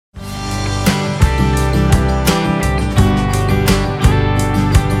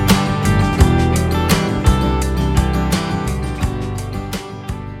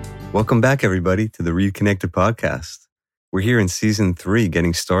Welcome back, everybody, to the Read Connected podcast. We're here in season 3,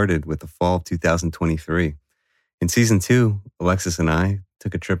 getting started with the fall of 2023. In season 2, Alexis and I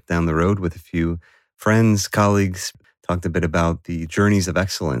took a trip down the road with a few friends, colleagues, talked a bit about the journeys of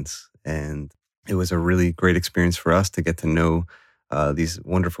excellence. And it was a really great experience for us to get to know these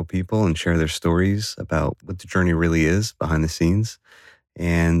wonderful people and share their stories about what the journey really is behind the scenes.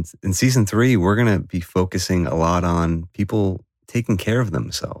 And in season 3, we're going to be focusing a lot on people taking care of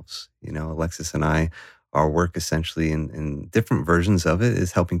themselves. You know, Alexis and I, our work essentially in different versions of it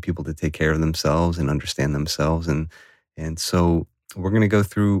is helping people to take care of themselves and understand themselves. And so we're going to go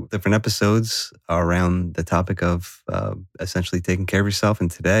through different episodes around the topic of essentially taking care of yourself. And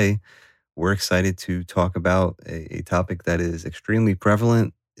today we're excited to talk about a topic that is extremely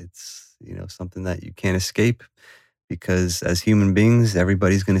prevalent. It's, you know, something that you can't escape, because as human beings,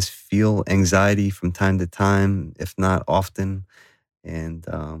 everybody's going to feel anxiety from time to time, if not often. And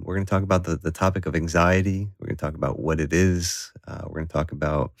we're going to talk about the topic of anxiety. We're going to talk about what it is. We're going to talk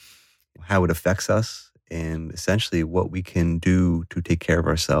about how it affects us and essentially what we can do to take care of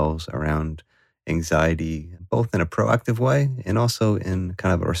ourselves around anxiety, both in a proactive way and also in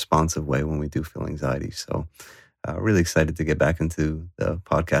kind of a responsive way when we do feel anxiety. So really excited to get back into the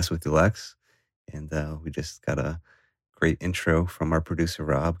podcast with you, Lex. And we just got a great intro from our producer,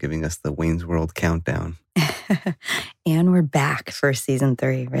 Rob, giving us the Wayne's World countdown. And we're back for season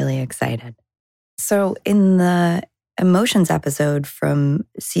 3. Really excited. So in the emotions episode from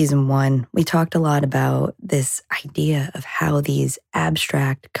season 1, we talked a lot about this idea of how these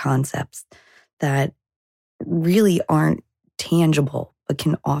abstract concepts that really aren't tangible, but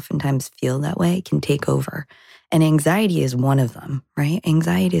can oftentimes feel that way, can take over. And anxiety is one of them, right?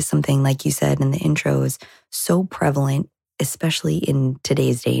 Anxiety is something, like you said in the intro, is so prevalent, especially in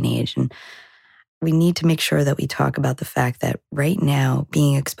today's day and age. And we need to make sure that we talk about the fact that right now,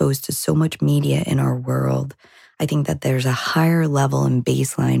 being exposed to so much media in our world, I think that there's a higher level and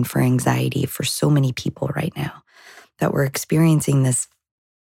baseline for anxiety for so many people right now, that we're experiencing this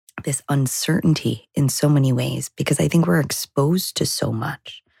uncertainty in so many ways, because I think we're exposed to so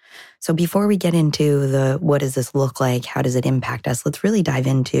much. So before we get into the what does this look like, how does it impact us, let's really dive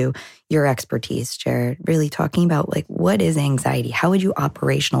into your expertise, Jared, really talking about like what is anxiety? How would you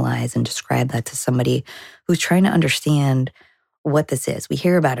operationalize and describe that to somebody who's trying to understand what this is? We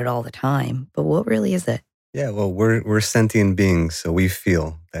hear about it all the time, but what really is it? Yeah, well, we're sentient beings, so we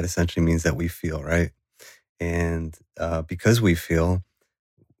feel. That essentially means that we feel, right? And because we feel,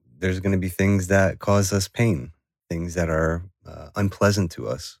 there's going to be things that cause us pain, things that are unpleasant to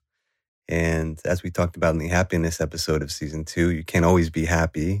us. And as we talked about in the happiness episode of season 2, you can't always be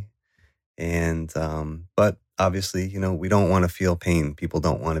happy. And but obviously, you know, we don't want to feel pain. People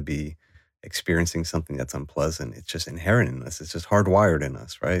don't want to be experiencing something that's unpleasant. It's just inherent in us. It's just hardwired in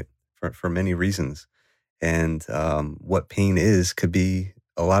us, right? For many reasons. And what pain is could be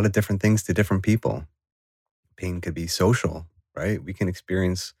a lot of different things to different people. Pain could be social, right? We can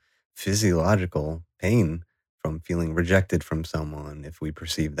experience physiological pain from feeling rejected from someone if we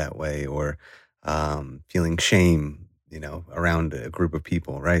perceive that way, or feeling shame, you know, around a group of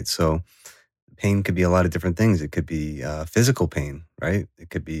people, right? So pain could be a lot of different things. It could be physical pain, right?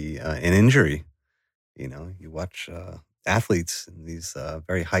 It could be an injury. You know, you watch athletes in these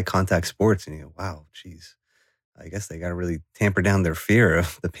very high contact sports and you go, wow, geez, I guess they got to really tamper down their fear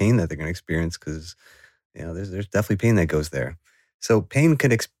of the pain that they're going to experience, because, you know, there's definitely pain that goes there. So pain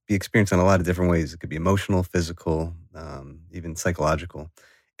could be experienced in a lot of different ways. It could be emotional, physical, even psychological.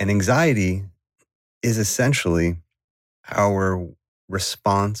 And anxiety is essentially our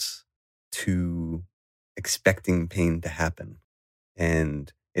response to expecting pain to happen.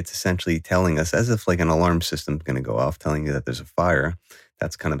 And it's essentially telling us, as if like an alarm system's going to go off, telling you that there's a fire.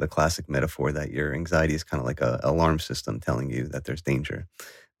 That's kind of the classic metaphor, that your anxiety is kind of like an alarm system telling you that there's danger.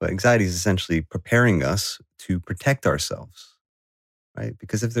 But anxiety is essentially preparing us to protect ourselves. Right?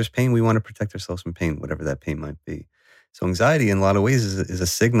 Because if there's pain, we want to protect ourselves from pain, whatever that pain might be. So anxiety in a lot of ways is a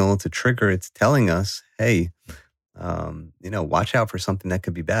signal to trigger. It's telling us, hey, you know, watch out for something that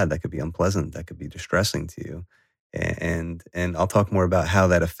could be bad, that could be unpleasant, that could be distressing to you. And I'll talk more about how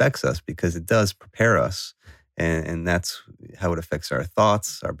that affects us, because it does prepare us. And that's how it affects our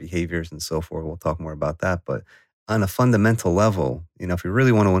thoughts, our behaviors, and so forth. We'll talk more about that. But on a fundamental level, you know, if you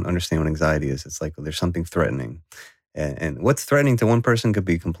really want to understand what anxiety is, it's like there's something threatening. And what's threatening to one person could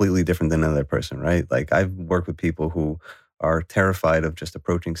be completely different than another person, right? Like I've worked with people who are terrified of just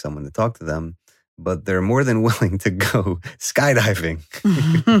approaching someone to talk to them, but they're more than willing to go skydiving.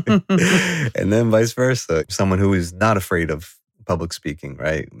 And then vice versa. Someone who is not afraid of public speaking,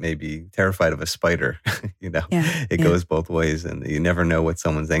 right? Maybe terrified of a spider. Yeah. It Yeah. goes both ways, and you never know what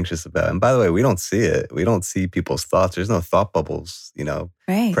someone's anxious about. And by the way, we don't see it. We don't see people's thoughts. There's no thought bubbles,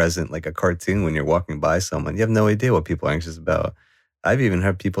 Right. present like a cartoon when you're walking by someone. You have no idea what people are anxious about. I've even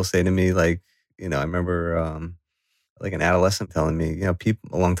heard people say to me, like, I remember like an adolescent telling me, people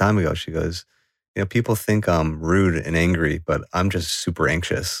a long time ago, she goes, people think I'm rude and angry, but I'm just super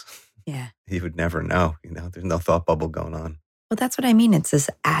anxious. Yeah. You would never know, there's no thought bubble going on. Well, that's what I mean. It's this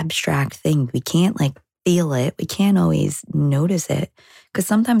abstract thing. We can't feel it. We can't always notice it because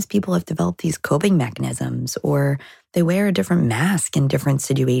sometimes people have developed these coping mechanisms or they wear a different mask in different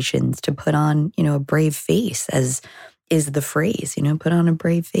situations to put on, a brave face, as is the phrase, put on a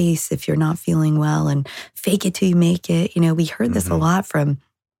brave face if you're not feeling well and fake it till you make it. We heard this a lot from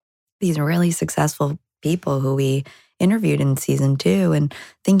these really successful people who we interviewed in season 2, and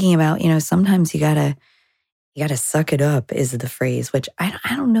thinking about, sometimes you gotta suck it up is the phrase, which I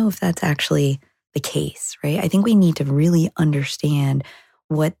don't know if that's actually the case, right? I think we need to really understand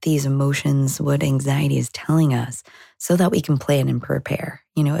what these emotions, what anxiety is telling us so that we can plan and prepare,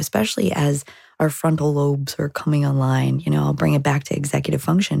 especially as our frontal lobes are coming online. I'll bring it back to executive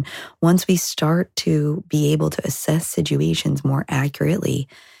function. Once we start to be able to assess situations more accurately,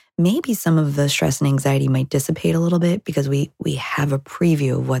 maybe some of the stress and anxiety might dissipate a little bit because we have a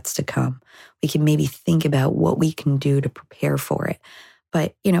preview of what's to come. We can maybe think about what we can do to prepare for it.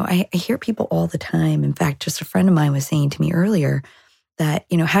 But, I hear people all the time. In fact, just a friend of mine was saying to me earlier that,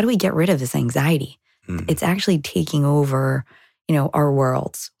 how do we get rid of this anxiety? It's actually taking over, our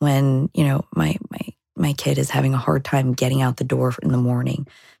worlds when, my kid is having a hard time getting out the door in the morning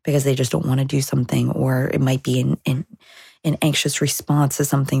because they just don't want to do something, or it might be an anxious response to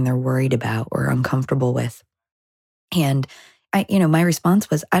something they're worried about or uncomfortable with. And my response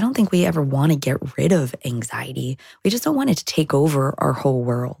was, I don't think we ever want to get rid of anxiety. We just don't want it to take over our whole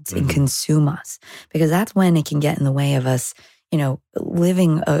worlds and consume us, because that's when it can get in the way of us,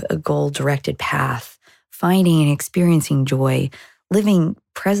 living a goal-directed path, finding and experiencing joy, living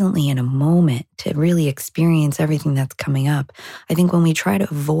presently in a moment to really experience everything that's coming up. I think when we try to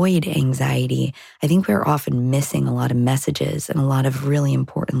avoid anxiety, I think we're often missing a lot of messages and a lot of really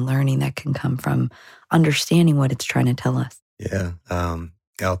important learning that can come from understanding what it's trying to tell us. Yeah.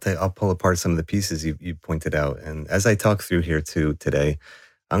 I'll pull apart some of the pieces you pointed out. And as I talk through here too today,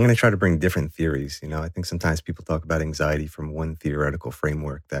 I'm going to try to bring different theories. I think sometimes people talk about anxiety from one theoretical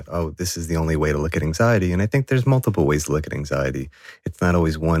framework that, this is the only way to look at anxiety. And I think there's multiple ways to look at anxiety. It's not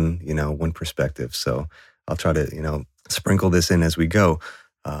always one perspective. So I'll try to, sprinkle this in as we go.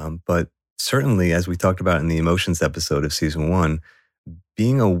 But certainly, as we talked about in the emotions episode of season 1,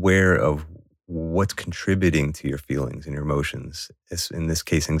 being aware of what's contributing to your feelings and your emotions, in this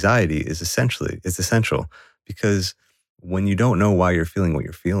case, anxiety, is essential, because when you don't know why you're feeling what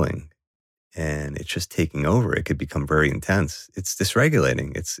you're feeling and it's just taking over, it could become very intense. It's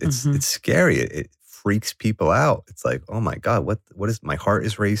dysregulating. It's scary. It freaks people out. It's like, oh my God, what is, my heart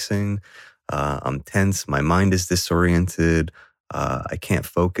is racing. I'm tense. My mind is disoriented. I can't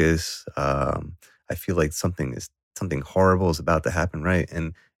focus. I feel like something horrible is about to happen. Right.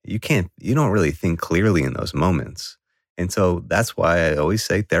 And you don't really think clearly in those moments. And so that's why I always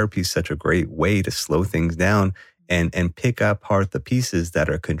say therapy is such a great way to slow things down and pick apart the pieces that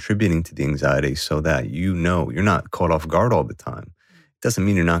are contributing to the anxiety, so that you're not caught off guard all the time. It doesn't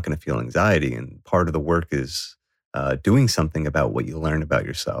mean you're not going to feel anxiety. And part of the work is doing something about what you learn about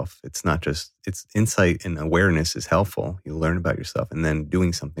yourself. It's not just, it's insight and awareness is helpful. You learn about yourself, and then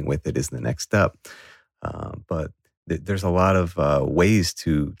doing something with it is the next step. But there's a lot of ways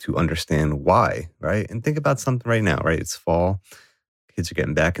to understand why, right? And think about something right now, right? It's fall. Kids are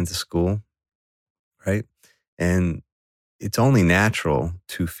getting back into school, right? And it's only natural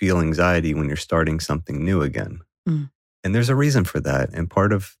to feel anxiety when you're starting something new again. And there's a reason for that. And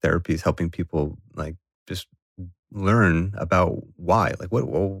part of therapy is helping people just learn about why.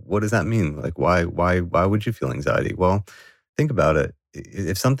 What does that mean? Why would you feel anxiety? Well, think about it.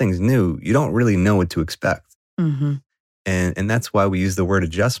 If something's new, you don't really know what to expect. And that's why we use the word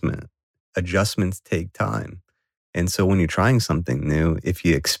adjustment. Adjustments take time. And so when you're trying something new, if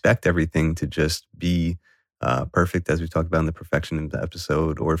you expect everything to just be perfect, as we talked about in the perfection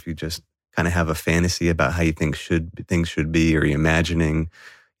episode, or if you just kind of have a fantasy about how you think things should be, or you're imagining,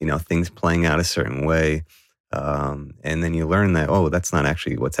 things playing out a certain way, and then you learn that, that's not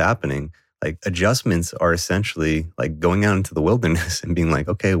actually what's happening. Adjustments are essentially like going out into the wilderness and being like,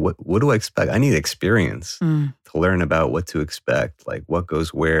 okay, what do I expect? I need experience to learn about what to expect, like what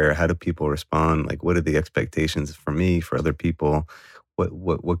goes where, how do people respond, like what are the expectations for me, for other people,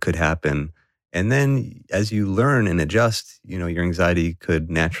 what could happen. And then as you learn and adjust, your anxiety could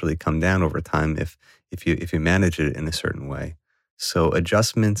naturally come down over time if you manage it in a certain way. So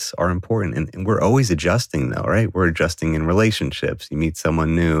adjustments are important, and we're always adjusting though, right? We're adjusting in relationships. You meet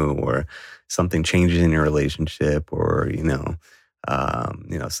someone new, or something changes in your relationship, or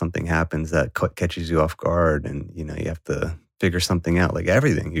something happens that catches you off guard, and you have to figure something out. Like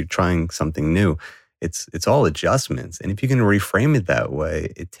everything, you're trying something new. It's all adjustments, and if you can reframe it that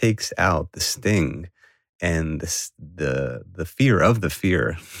way, it takes out the sting and the fear of the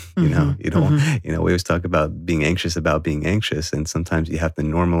fear. You don't. We always talk about being anxious, and sometimes you have to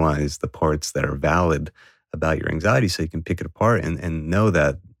normalize the parts that are valid about your anxiety, so you can pick it apart and know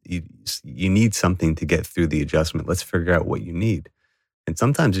that you need something to get through the adjustment. Let's figure out what you need. And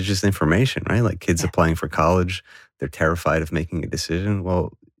sometimes it's just information, right? Like kids applying for college, they're terrified of making a decision.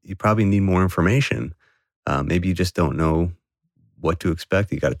 Well, you probably need more information. Maybe you just don't know what to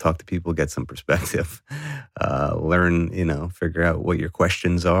expect. You got to talk to people, get some perspective, learn, figure out what your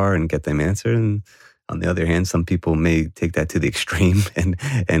questions are and get them answered. And on the other hand, some people may take that to the extreme and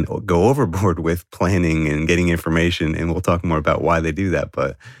go overboard with planning and getting information. And we'll talk more about why they do that.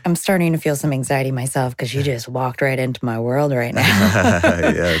 But I'm starting to feel some anxiety myself, because you just walked right into my world right now.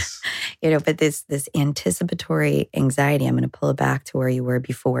 Yes. But this anticipatory anxiety, I'm going to pull it back to where you were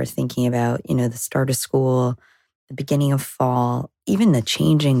before, thinking about, the start of school, the beginning of fall, even the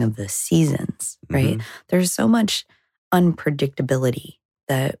changing of the seasons, right? There's so much unpredictability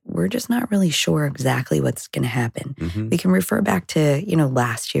that we're just not really sure exactly what's going to happen. We can refer back to,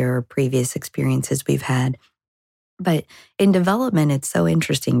 last year or previous experiences we've had. But in development, it's so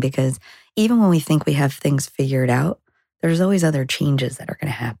interesting, because even when we think we have things figured out, there's always other changes that are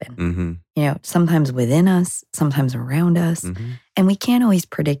going to happen. Sometimes within us, sometimes around us, and we can't always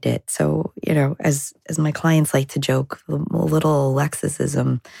predict it. So, as my clients like to joke, the little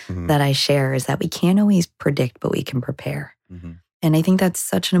Alexisism that I share is that we can't always predict, but we can prepare. And I think that's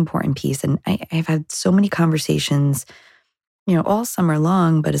such an important piece. And I've had so many conversations, all summer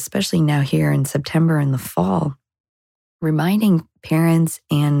long, but especially now here in September and the fall, reminding parents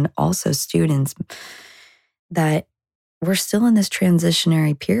and also students that we're still in this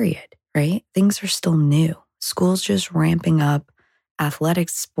transitionary period, right? Things are still new. School's just ramping up.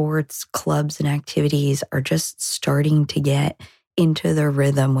 Athletics, sports, clubs, and activities are just starting to get into their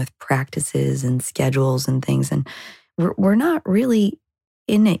rhythm with practices and schedules and things. And we're not really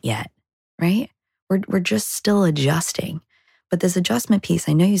in it yet, right? We're just still adjusting. But this adjustment piece,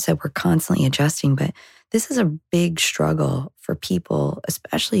 I know you said we're constantly adjusting, but this is a big struggle for people,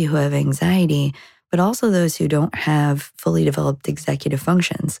 especially who have anxiety, but also those who don't have fully developed executive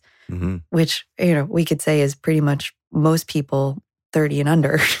functions, which, we could say is pretty much most people 30 and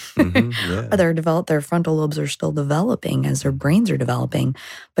under. Their frontal lobes are still developing as their brains are developing,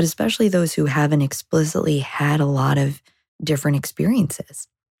 but especially those who haven't explicitly had a lot of different experiences.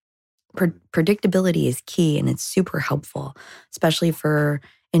 Predictability is key, and it's super helpful, especially for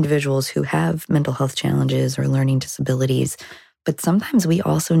individuals who have mental health challenges or learning disabilities. But sometimes we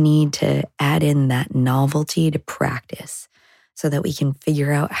also need to add in that novelty to practice so that we can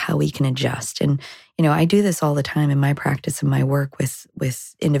figure out how we can adjust. And, I do this all the time in my practice and my work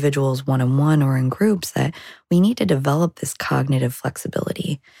with individuals one-on-one or in groups, that we need to develop this cognitive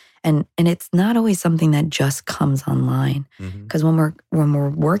flexibility. And it's not always something that just comes online. Because when we're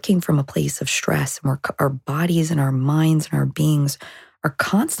working from a place of stress, and our bodies and our minds and our beings are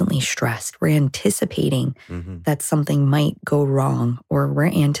constantly stressed. We're anticipating that something might go wrong, or we're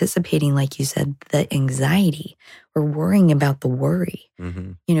anticipating, like you said, the anxiety. We're worrying about the worry.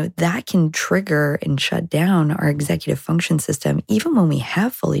 That can trigger and shut down our executive function system, even when we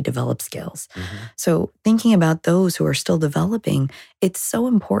have fully developed skills. So thinking about those who are still developing, it's so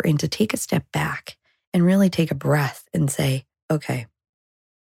important to take a step back and really take a breath and say, okay,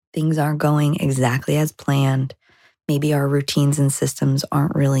 things aren't going exactly as planned. Maybe our routines and systems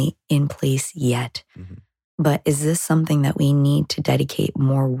aren't really in place yet. But is this something that we need to dedicate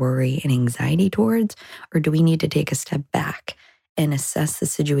more worry and anxiety towards? Or do we need to take a step back and assess the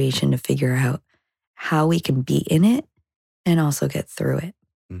situation to figure out how we can be in it and also get through it?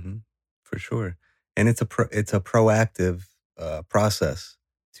 For sure. And it's a proactive process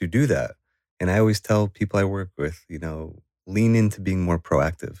to do that. And I always tell people I work with, lean into being more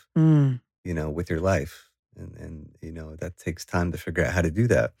proactive, with your life. And that takes time to figure out how to do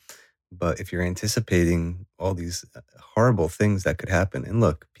that. But if you're anticipating all these horrible things that could happen, and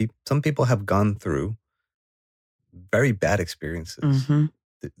look, some people have gone through very bad experiences.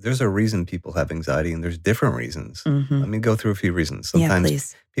 There's a reason people have anxiety, and there's different reasons. Let me go through a few reasons.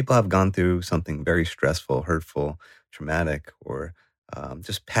 Sometimes people have gone through something very stressful, hurtful, traumatic, or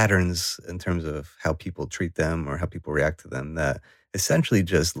just patterns in terms of how people treat them or how people react to them that essentially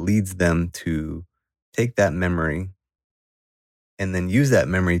just leads them to take that memory and then use that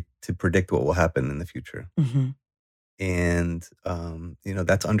memory to predict what will happen in the future. Hmm. And,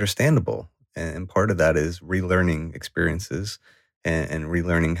 that's understandable. And part of that is relearning experiences and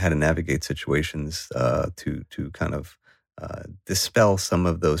relearning how to navigate situations to kind of dispel some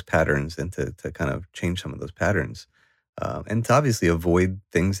of those patterns and to kind of change some of those patterns. And to obviously avoid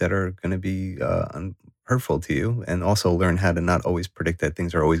things that are going to be hurtful to you, and also learn how to not always predict that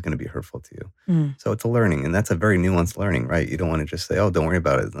things are always going to be hurtful to you. Mm. So it's a learning, and that's a very nuanced learning, right? You don't want to just say, "Oh, don't worry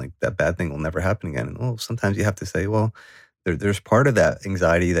about it. Like that bad thing will never happen again." And sometimes you have to say, "Well, there's part of that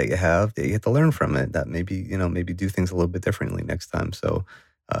anxiety that you have that you have to learn from it. That maybe do things a little bit differently next time." So,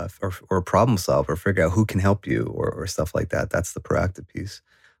 or problem solve, or figure out who can help you, or stuff like that. That's the proactive piece.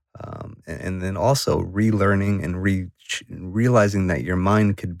 And then also relearning and realizing that your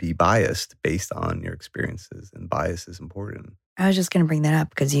mind could be biased based on your experiences, and bias is important. I was just going to bring that up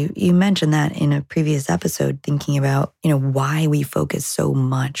because you mentioned that in a previous episode, thinking about, why we focus so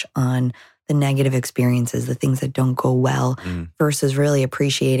much on the negative experiences, the things that don't go well, versus really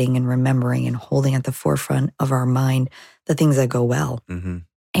appreciating and remembering and holding at the forefront of our mind the things that go well. Mm-hmm.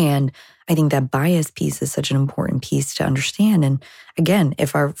 And I think that bias piece is such an important piece to understand. And again,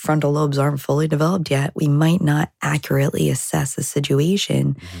 if our frontal lobes aren't fully developed yet, we might not accurately assess a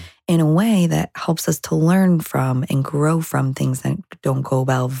situation in a way that helps us to learn from and grow from things that don't go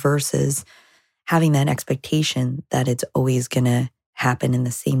well, versus having that expectation that it's always going to happen in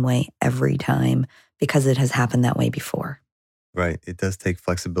the same way every time because it has happened that way before. Right. It does take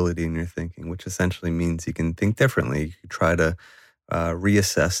flexibility in your thinking, which essentially means you can think differently. You can try to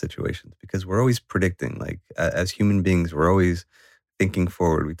reassess situations, because we're always predicting. Like as human beings, we're always thinking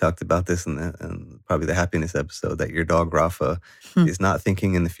forward. We talked about this in probably the happiness episode, that your dog Rafa is not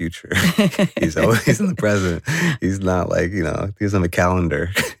thinking in the future. He's always in the present. He's not like, he doesn't have a calendar.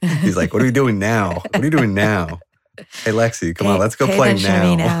 He's like, what are we doing now? What are you doing now? Hey, Lexi, come on, let's go play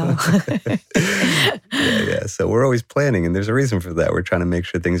now. Yeah. So we're always planning, and there's a reason for that. We're trying to make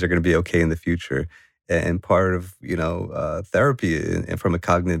sure things are going to be okay in the future. And part of, therapy, and from a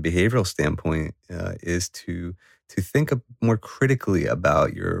cognitive behavioral standpoint, is to think more critically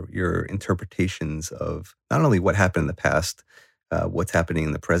about your interpretations of not only what happened in the past, what's happening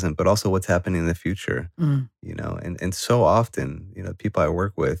in the present, but also what's happening in the future. And so often, people I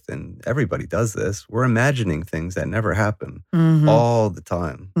work with, and everybody does this, we're imagining things that never happen all the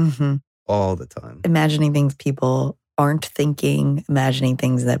time, all the time. Imagining things people aren't thinking, imagining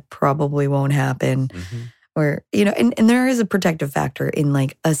things that probably won't happen. Or, and there is a protective factor in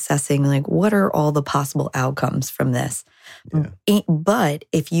like assessing like what are all the possible outcomes from this. Yeah. But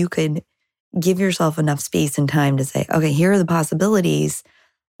if you could give yourself enough space and time to say, okay, here are the possibilities.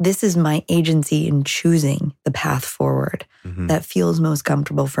 This is my agency in choosing the path forward that feels most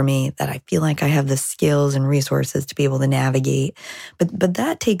comfortable for me, that I feel like I have the skills and resources to be able to navigate. But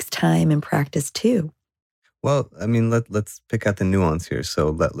that takes time and practice too. Well, I mean, let's pick out the nuance here. So,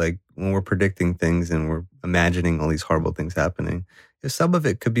 like when we're predicting things and we're imagining all these horrible things happening, some of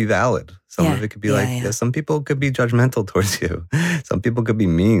it could be valid. Some of it could be some people could be judgmental towards you. Some people could be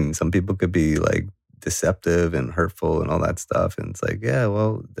mean. Some people could be like deceptive and hurtful and all that stuff. And it's like, yeah,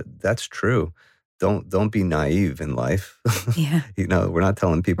 well, that's true. Don't be naive in life. Yeah. We're not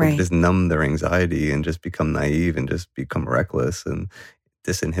telling people to just numb their anxiety and just become naive and just become reckless and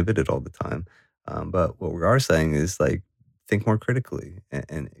disinhibited all the time. But what we are saying is like, think more critically,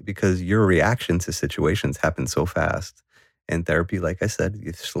 and because your reaction to situations happen so fast. In therapy, like I said,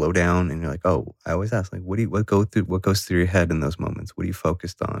 you slow down and you're like, oh, I always ask, like, what goes through your head in those moments? What are you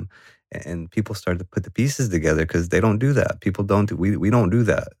focused on? And people start to put the pieces together, because they don't do that. People don't do, we don't do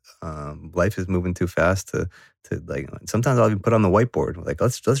that. Life is moving too fast to like, sometimes I'll even put on the whiteboard, like,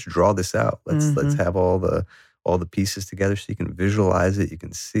 let's draw this out. Let's have all the pieces together so you can visualize it, you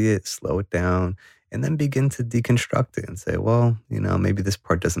can see it, slow it down, and then begin to deconstruct it and say, well, maybe this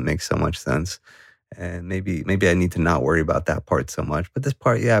part doesn't make so much sense. And maybe I need to not worry about that part so much. But this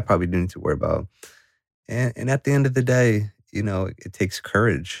part, I probably do need to worry about. And at the end of the day, it takes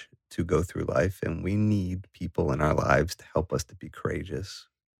courage to go through life. And we need people in our lives to help us to be courageous.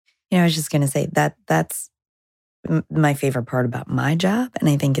 I was just going to say that's my favorite part about my job. And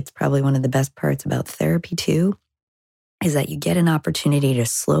I think it's probably one of the best parts about therapy too, is that you get an opportunity to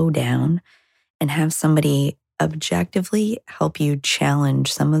slow down and have somebody objectively help you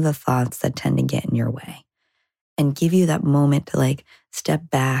challenge some of the thoughts that tend to get in your way, and give you that moment to like step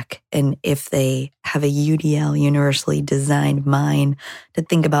back. And if they have a UDL, universally designed mind, to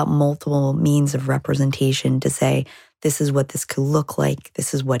think about multiple means of representation, to say, this is what this could look like.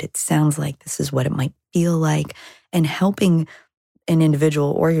 This is what it sounds like. This is what it might feel like. And helping an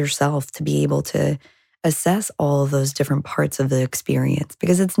individual or yourself to be able to assess all of those different parts of the experience,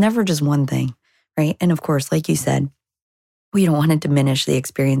 because it's never just one thing, right? And of course, like you said, we don't want to diminish the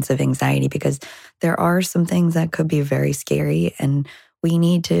experience of anxiety, because there are some things that could be very scary, and we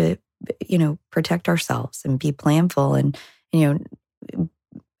need to, protect ourselves and be planful and,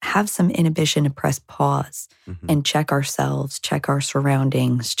 have some inhibition and press pause and check ourselves, check our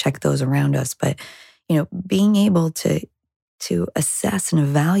surroundings, check those around us. But, being able to assess and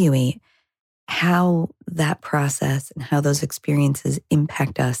evaluate how that process and how those experiences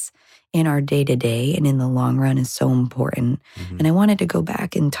impact us in our day-to-day and in the long run is so important. And I wanted to go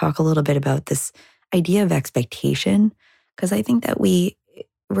back and talk a little bit about this idea of expectation, because I think that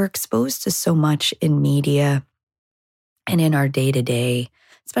we're exposed to so much in media and in our day-to-day,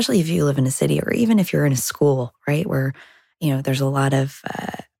 especially if you live in a city or even if you're in a school, right, where, there's a lot of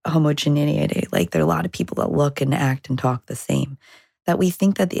homogeneity, like there are a lot of people that look and act and talk the same, that we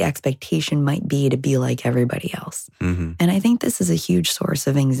think that the expectation might be to be like everybody else. And I think this is a huge source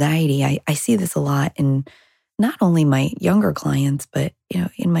of anxiety. I see this a lot in not only my younger clients, but,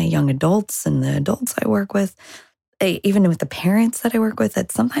 in my young adults and the adults I work with, even with the parents that I work with,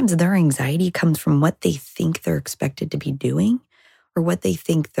 that sometimes their anxiety comes from what they think they're expected to be doing, or what they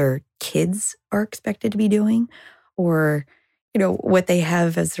think their kids are expected to be doing, or, what they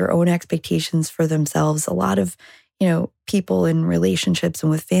have as their own expectations for themselves. A lot of, people in relationships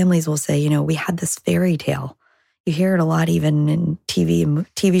and with families will say, we had this fairy tale. You hear it a lot even in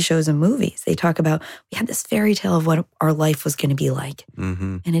TV shows and movies. They talk about, we had this fairy tale of what our life was going to be like.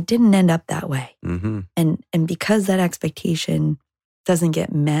 And it didn't end up that way. And because that expectation doesn't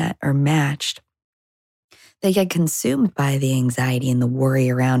get met or matched, they get consumed by the anxiety and the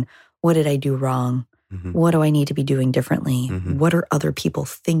worry around, what did I do wrong? What do I need to be doing differently? What are other people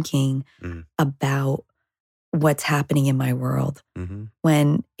thinking about what's happening in my world?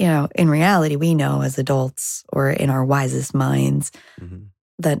 When, in reality, we know as adults or in our wisest minds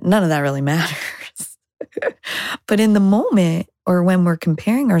that none of that really matters. But in the moment, or when we're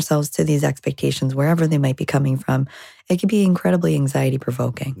comparing ourselves to these expectations, wherever they might be coming from, it can be incredibly anxiety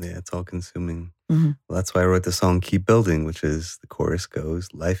provoking. Yeah, it's all consuming. Well, that's why I wrote the song Keep Building, which is, the chorus goes,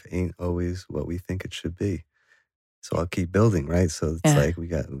 life ain't always what we think it should be. So I'll keep building, right? So it's like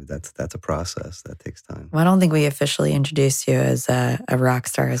that's a process that takes time. Well, I don't think we officially introduced you as a rock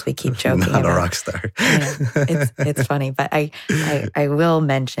star, as we keep joking. Not a rock star. It's funny, but I will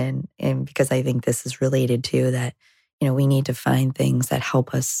mention, and because I think this is related to that, we need to find things that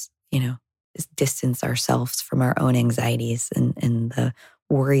help us, distance ourselves from our own anxieties and the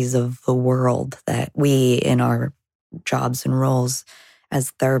worries of the world that we, in our jobs and roles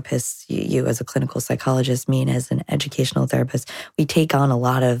as therapists, you as a clinical psychologist, me as an educational therapist, we take on a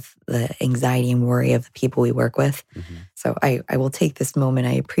lot of the anxiety and worry of the people we work with. So I will take this moment.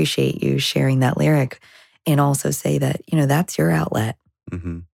 I appreciate you sharing that lyric, and also say that, that's your outlet.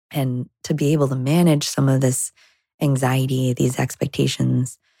 And to be able to manage some of this anxiety, these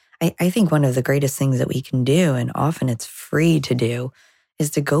expectations, I think one of the greatest things that we can do, and often it's free to do, is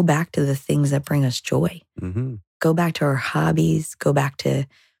to go back to the things that bring us joy. Go back to our hobbies, go back to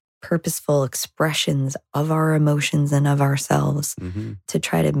purposeful expressions of our emotions and of ourselves to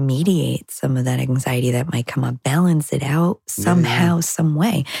try to mediate some of that anxiety that might come up, balance it out somehow, some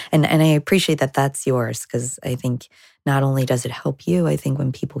way. And I appreciate that that's yours, because I think not only does it help you, I think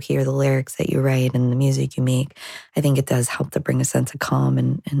when people hear the lyrics that you write and the music you make, I think it does help to bring a sense of calm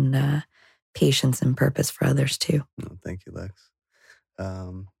and patience and purpose for others too. Oh, thank you, Lex.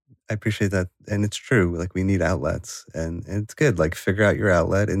 I appreciate that. And it's true. Like, we need outlets, and it's good. Like, figure out your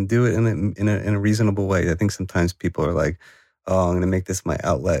outlet and do it in a reasonable way. I think sometimes people are like, oh, I'm going to make this my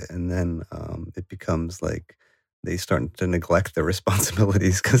outlet. And then it becomes like they start to neglect their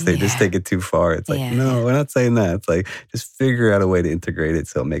responsibilities because they just take it too far. It's like, no, we're not saying that. It's like, just figure out a way to integrate it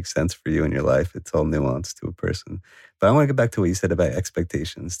so it makes sense for you in your life. It's all nuanced to a person. But I want to get back to what you said about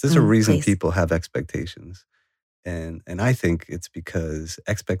expectations. There's a reason people have expectations. And I think it's because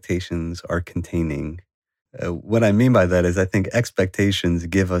expectations are containing. What I mean by that is, I think expectations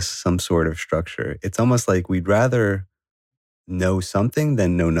give us some sort of structure. It's almost like we'd rather know something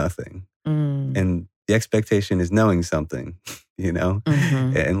than know nothing. And the expectation is knowing something,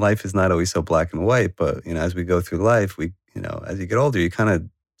 And life is not always so black and white. But, as we go through life, as you get older, you kind of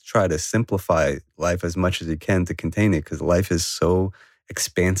try to simplify life as much as you can to contain it, because life is so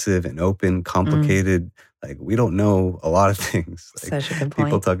expansive and open, complicated. Like, we don't know a lot of things. Like, Such a good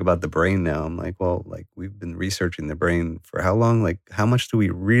people point. talk about the brain now. I'm like, well, like, we've been researching the brain for how long? Like, how much do we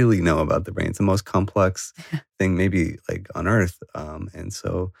really know about the brain? It's the most complex thing, maybe like on Earth. And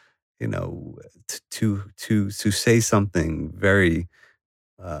so, you know, to say something very,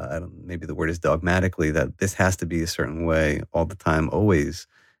 I don't, maybe the word is dogmatically, that this has to be a certain way all the time, always,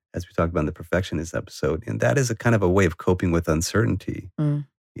 as we talked about in the perfectionist episode, and that is a kind of a way of coping with uncertainty, Mm,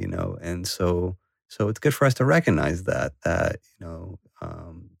 and so it's good for us to recognize that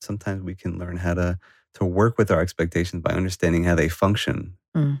sometimes we can learn how to work with our expectations by understanding how they function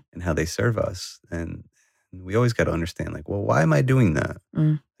mm, and how they serve us, and we always got to understand, like, well, why am I doing that?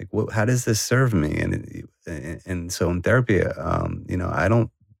 mm, Like, how does this serve me? And so in therapy,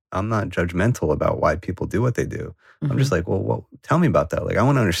 I'm not judgmental about why people do what they do. I'm hmm just like, well, tell me about that. Like, I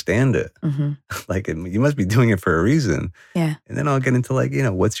want to understand it. hmm Like, you must be doing it for a reason. Yeah. And then I'll get into, like,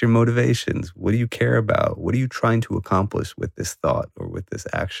 what's your motivations? What do you care about? What are you trying to accomplish with this thought or with this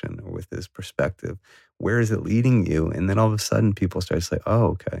action or with this perspective? Where is it leading you? And then all of a sudden people start to say, oh,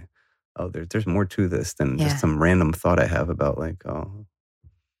 okay. Oh, there's more to this than just Yeah. some random thought I have about, like, oh,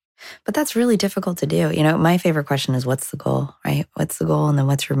 But that's really difficult to do. My favorite question is what's the goal, right? What's the goal? And then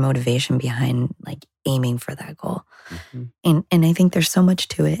what's your motivation behind like aiming for that goal? mhm. And I think there's so much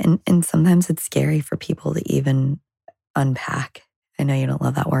to it. And sometimes it's scary for people to even unpack. I know you don't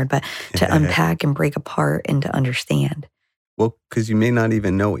love that word, but to unpack and break apart and to understand. Well, because you may not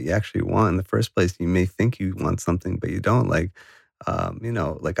even know what you actually want in the first place. You may think you want something, but you don't. Like,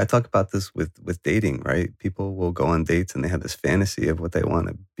 like I talk about this with dating, right? People will go on dates and they have this fantasy of what they want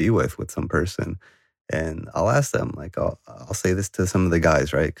to be with some person. And I'll ask them, like, I'll say this to some of the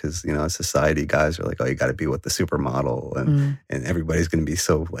guys, right? Because society, guys are like, oh, you got to be with the supermodel, and Mm, and everybody's going to be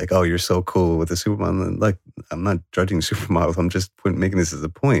so like, oh, you're so cool with the supermodel. And like, I'm not judging supermodels. I'm just making this as a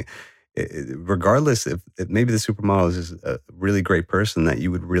point. Regardless if maybe the supermodel is a really great person that you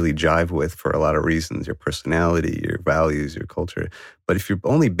would really jive with for a lot of reasons, your personality, your values, your culture. But if you're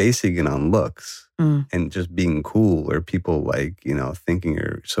only basing it on looks mm, and just being cool, or people like, thinking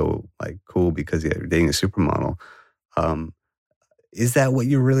you're so like cool because you're dating a supermodel, um, is that what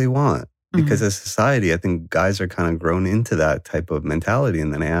you really want? Because mm, as society, I think guys are kind of grown into that type of mentality.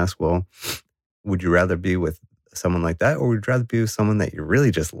 And then I ask, well, would you rather be with someone like that, or would you rather be with someone that you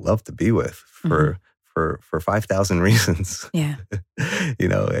really just love to be with mhm. for 5,000 reasons? Yeah.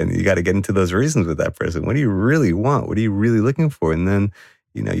 And you got to get into those reasons with that person. What do you really want? What are you really looking for? And then,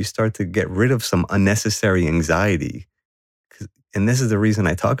 you start to get rid of some unnecessary anxiety. And this is the reason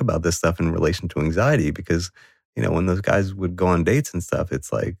I talk about this stuff in relation to anxiety, because, when those guys would go on dates and stuff,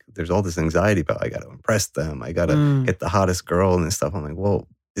 it's like there's all this anxiety about, I got to impress them. I got to Mm, get the hottest girl and stuff. I'm like, well,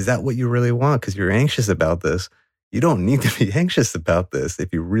 is that what you really want? Because you're anxious about this. You don't need to be anxious about this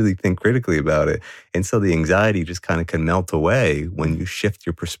if you really think critically about it. And so the anxiety just kind of can melt away when you shift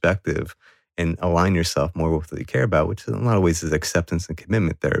your perspective and align yourself more with what you care about, which in a lot of ways is acceptance and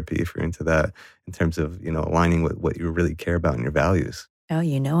commitment therapy, if you're into that, in terms of, aligning with what you really care about and your values. oh,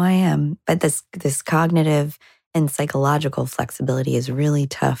 I am. But this cognitive and psychological flexibility is really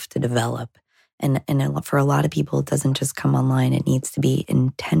tough to develop. For a lot of people, it doesn't just come online. It needs to be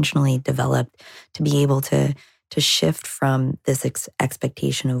intentionally developed to be able to shift from this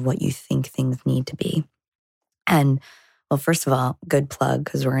expectation of what you think things need to be. And well, first of all, good plug,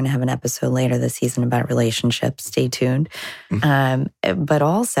 because we're going to have an episode later this season about relationships. Stay tuned. But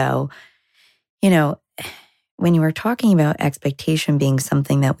also, you know, when you were talking about expectation being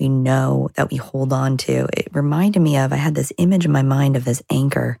something that we know, that we hold on to, it reminded me of, I had this image in my mind of this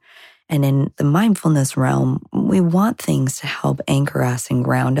anchor. And in the mindfulness realm, we want things to help anchor us and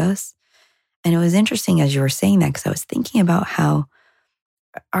ground us. And it was interesting as you were saying that, because I was thinking about how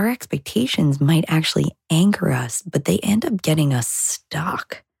our expectations might actually anchor us, but they end up getting us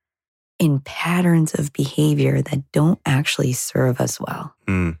stuck in patterns of behavior that don't actually serve us well.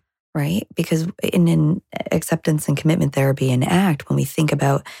 Mm. Right? Because in acceptance and commitment therapy and ACT, when we think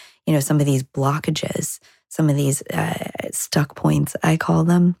about, some of these blockages, some of these stuck points, I call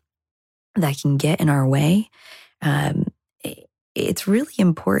them, that can get in our way, um, it's really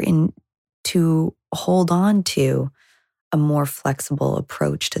important to hold on to a more flexible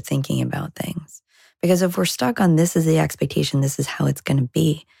approach to thinking about things. Because if we're stuck on this is the expectation, this is how it's going to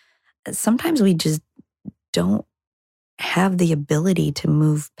be, sometimes we just don't have the ability to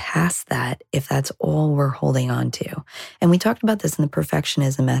move past that if that's all we're holding on to. And we talked about this in the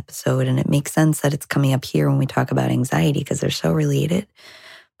perfectionism episode, and it makes sense that it's coming up here when we talk about anxiety because they're so related.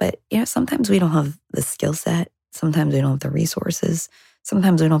 But, sometimes we don't have the skill set. Sometimes we don't have the resources.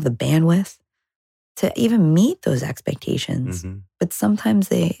 Sometimes we don't have the bandwidth. to even meet those expectations. Mm-hmm. But sometimes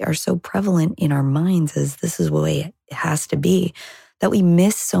they are so prevalent in our minds as this is the way it has to be, that we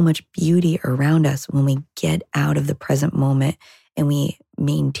miss so much beauty around us when we get out of the present moment and we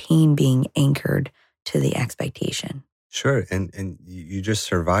maintain being anchored to the expectation. Sure. And you just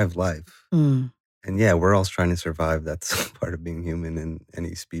survive life. Mm. And yeah, we're all trying to survive. That's part of being human in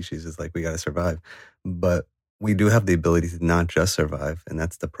any species is like we got to survive. But we do have the ability to not just survive, and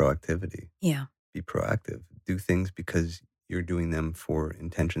that's the proactivity. Yeah. Be proactive. Do things because you're doing them for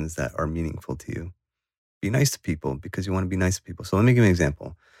intentions that are meaningful to you. Be nice to people because you want to be nice to people. So let me give you an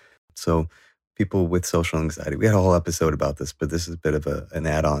example. So people with social anxiety, we had a whole episode about this, but this is a bit of an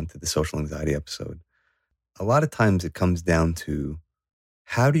add-on to the social anxiety episode. A lot of times it comes down to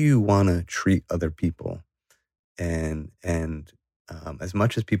how do you want to treat other people? And as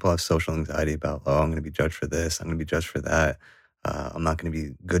much as people have social anxiety about, oh, I'm going to be judged for this, I'm going to be judged for that, I'm not going to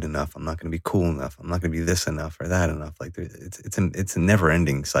be good enough, I'm not going to be cool enough, I'm not going to be this enough or that enough. Like it's a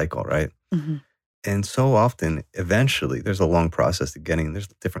never-ending cycle, right? Mm-hmm. And so often, eventually, there's a long process to getting. There's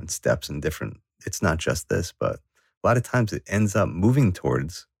different steps and different. It's not just this, but a lot of times it ends up moving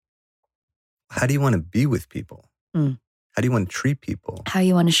towards how do you want to be with people? Mm. How do you want to treat people? How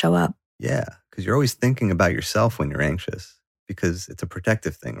you want to show up. Yeah, because you're always thinking about yourself when you're anxious because it's a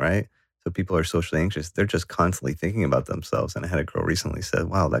protective thing, right? So people are socially anxious. They're just constantly thinking about themselves. And I had a girl recently said,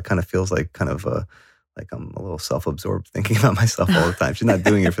 wow, that kind of feels like kind of like I'm a little self-absorbed thinking about myself all the time. She's not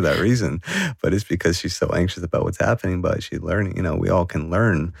doing it for that reason, but it's because she's so anxious about what's happening. But she's learning, we all can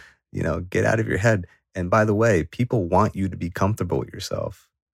learn, get out of your head. And by the way, people want you to be comfortable with yourself.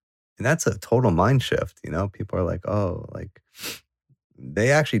 And that's a total mind shift. People are like, oh, like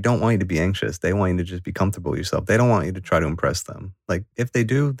they actually don't want you to be anxious. They want you to just be comfortable with yourself. They don't want you to try to impress them. Like if they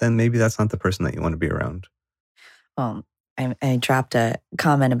do, then maybe that's not the person that you want to be around. I dropped a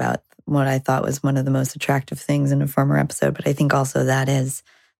comment about what I thought was one of the most attractive things in a former episode, but I think also that is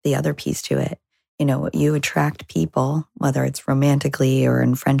the other piece to it. You attract people, whether it's romantically or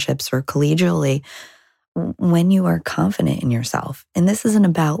in friendships or collegially, when you are confident in yourself. And this isn't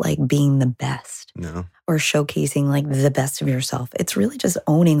about like being the best or showcasing like the best of yourself. It's really just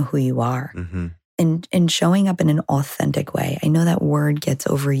owning who you are and showing up in an authentic way. I know that word gets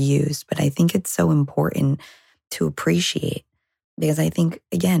overused, but I think it's so important to appreciate. Because I think,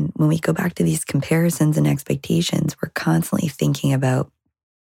 again, when we go back to these comparisons and expectations, we're constantly thinking about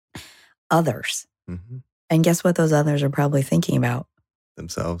others. Mm-hmm. And guess what those others are probably thinking about?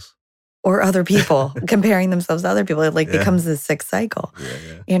 Themselves. Or other people, comparing themselves to other people. It becomes this sick cycle.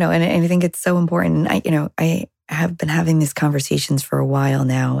 And I think it's so important. I have been having these conversations for a while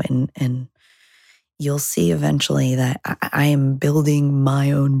now, and you'll see eventually that I am building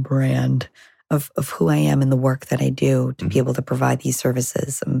my own brand of who I am and the work that I do to be able to provide these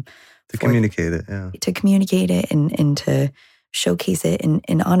services. To communicate it, yeah. To communicate it and to showcase it.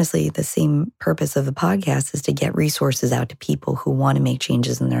 And honestly, the same purpose of the podcast is to get resources out to people who want to make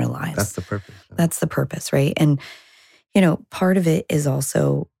changes in their lives. That's the purpose. Yeah. That's the purpose, right? And, part of it is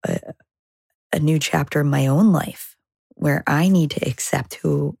also a new chapter in my own life where I need to accept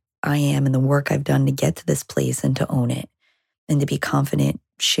who I am and the work I've done to get to this place and to own it and to be confident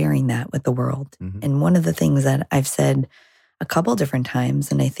sharing that with the world. Mm-hmm. And one of the things that I've said a couple different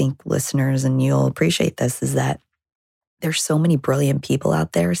times, and I think listeners and you'll appreciate this, is that there's so many brilliant people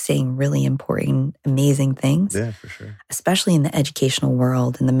out there saying really important, amazing things. Yeah, for sure. Especially in the educational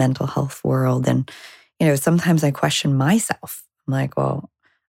world and the mental health world. And, sometimes I question myself. I'm like, well,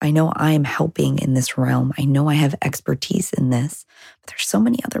 I know I am helping in this realm. I know I have expertise in this, but there's so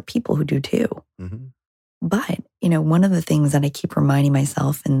many other people who do too. Mm-hmm. But, one of the things that I keep reminding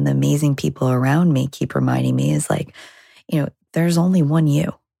myself and the amazing people around me keep reminding me is like, there's only one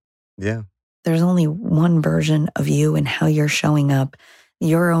you. Yeah. There's only one version of you and how you're showing up,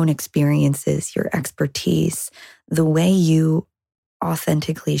 your own experiences, your expertise, the way you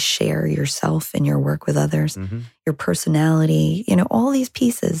authentically share yourself and your work with others, your personality, all these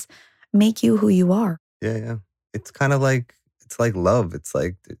pieces make you who you are. Yeah. It's kind of like, it's like love. It's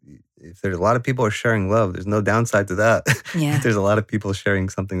like if there's a lot of people are sharing love, there's no downside to that. Yeah. If there's a lot of people sharing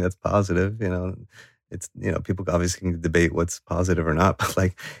something that's positive, it's, people obviously can debate what's positive or not, but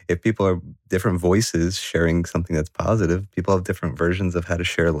like if people are different voices sharing something that's positive, people have different versions of how to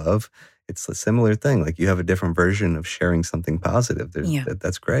share love. It's a similar thing. Like you have a different version of sharing something positive.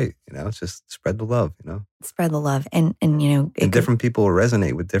 That's great. It's just spread the love, Spread the love. And different people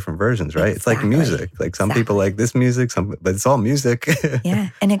resonate with different versions, right? Exactly. It's like music. Like some people like this music, but it's all music. Yeah.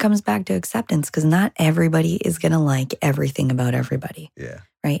 And it comes back to acceptance because not everybody is going to like everything about everybody. Yeah.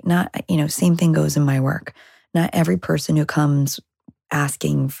 Right. Not, same thing goes in my work. Not every person who comes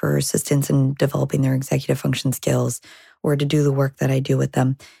asking for assistance in developing their executive function skills or to do the work that I do with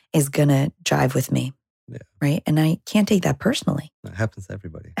them is going to jive with me. Yeah. Right. And I can't take that personally. It happens to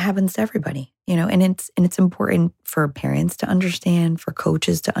everybody. It happens to everybody, and it's important for parents to understand, for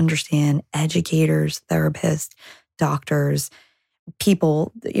coaches to understand, educators, therapists, doctors,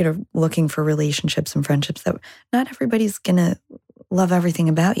 people, looking for relationships and friendships, that not everybody's going to love everything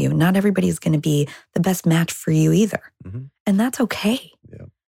about you. Not everybody's going to be the best match for you either. Mm-hmm. And that's okay. Yeah.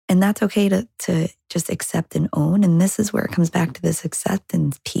 And that's okay to just accept and own. And this is where it comes back to this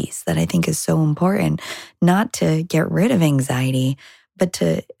acceptance piece that I think is so important, not to get rid of anxiety, but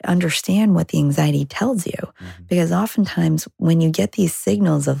to understand what the anxiety tells you. Mm-hmm. Because oftentimes when you get these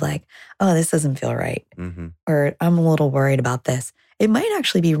signals of like, oh, this doesn't feel right, mm-hmm. or I'm a little worried about this, it might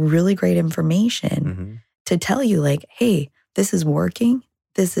actually be really great information Mm-hmm. to tell you like, hey, this is working,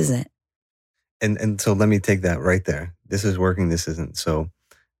 this isn't. And so let me take that right there. This is working, this isn't. So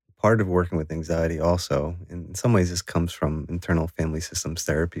part of working with anxiety also, in some ways, this comes from internal family systems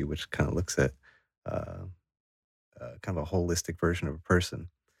therapy, which kind of looks at kind of a holistic version of a person.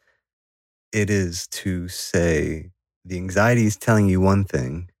 It is to say the anxiety is telling you one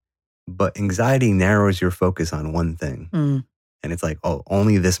thing, but anxiety narrows your focus on one thing. Mm. And it's like, oh,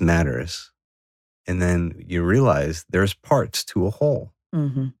 only this matters. And then you realize there's parts to a whole.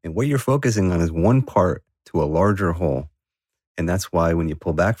 Mm-hmm. And what you're focusing on is one part to a larger whole. And that's why when you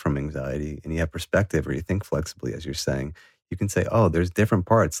pull back from anxiety and you have perspective, or you think flexibly, as you're saying, you can say, oh, there's different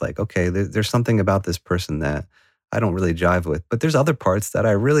parts. Like, okay, there's something about this person that I don't really jive with, but there's other parts that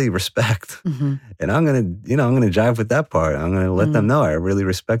I really respect. Mm-hmm. And I'm going to jive with that part. I'm going to let them know I really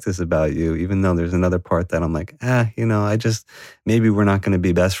respect this about you, even though there's another part that I'm like, maybe we're not going to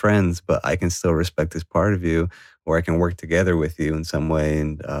be best friends, but I can still respect this part of you, or I can work together with you in some way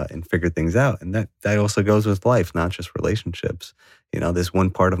and figure things out. And that also goes with life, not just relationships. This one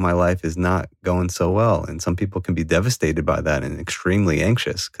part of my life is not going so well. And some people can be devastated by that and extremely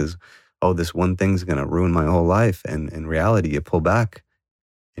anxious because, oh, this one thing's going to ruin my whole life. And in reality, you pull back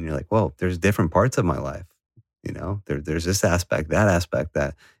and you're like, well, there's different parts of my life. There's this aspect,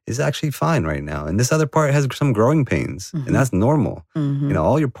 that is actually fine right now. And this other part has some growing pains, and that's normal. Mm-hmm.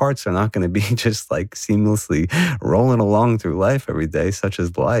 All your parts are not going to be just like seamlessly rolling along through life every day, such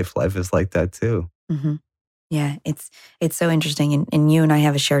as life. Life is like that too. Mm-hmm. Yeah, it's so interesting. And you and I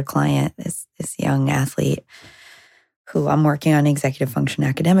have a shared client, this young athlete who I'm working on executive function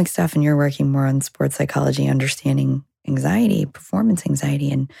academic stuff, and you're working more on sports psychology, understanding anxiety, performance anxiety.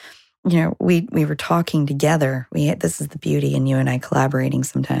 And we were talking together. This is the beauty in you and I collaborating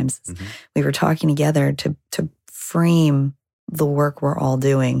sometimes. Mm-hmm. We were talking together to frame the work we're all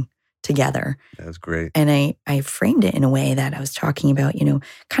doing together. That was great. And I framed it in a way that I was talking about,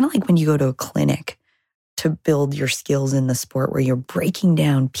 kind of like when you go to a clinic to build your skills in the sport, where you're breaking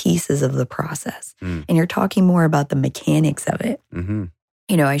down pieces of the process and you're talking more about the mechanics of it. Mm-hmm.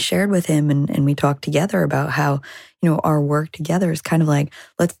 I shared with him and we talked together about how, our work together is kind of like,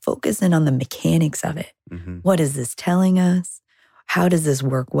 let's focus in on the mechanics of it. Mm-hmm. What is this telling us? How does this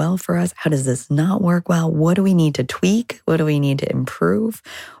work well for us? How does this not work well? What do we need to tweak? What do we need to improve?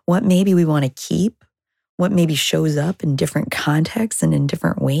 What maybe we want to keep? What maybe shows up in different contexts and in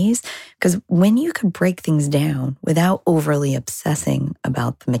different ways? Because when you could break things down without overly obsessing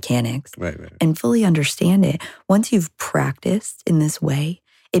about the mechanics right. and fully understand it, once you've practiced in this way,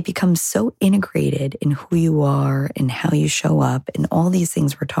 it becomes so integrated in who you are and how you show up and all these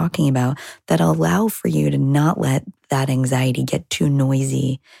things we're talking about that allow for you to not let that anxiety get too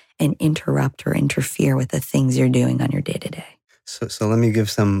noisy and interrupt or interfere with the things you're doing on your day-to-day. So let me give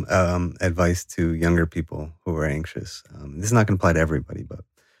some advice to younger people who are anxious. This is not going to apply to everybody, but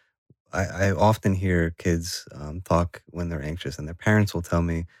I often hear kids talk when they're anxious, and their parents will tell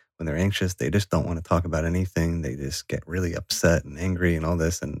me when they're anxious, they just don't want to talk about anything. They just get really upset and angry and all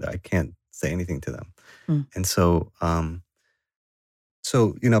this, and I can't say anything to them. And so,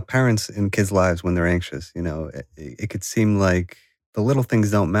 parents in kids' lives when they're anxious, it could seem like the little things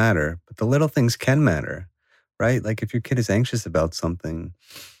don't matter, but the little things can matter. Right? Like if your kid is anxious about something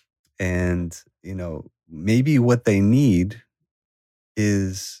and, maybe what they need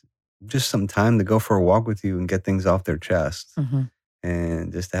is just some time to go for a walk with you and get things off their chest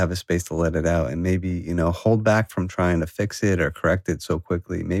and just to have a space to let it out and maybe, hold back from trying to fix it or correct it so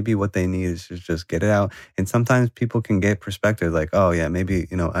quickly. Maybe what they need is just get it out. And sometimes people can get perspective like, oh yeah, maybe,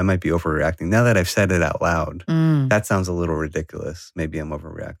 I might be overreacting. Now that I've said it out loud, that sounds a little ridiculous. Maybe I'm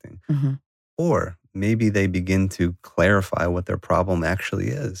overreacting. Mm-hmm. Or maybe they begin to clarify what their problem actually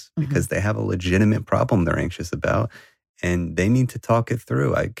is because they have a legitimate problem they're anxious about. and they need to talk it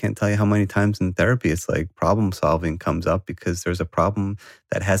through. I can't tell you how many times in therapy it's like problem solving comes up because there's a problem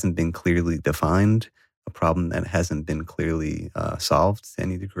that hasn't been clearly defined, a problem that hasn't been clearly solved to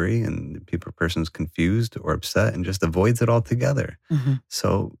any degree, and the person's confused or upset and just avoids it altogether. Mm-hmm.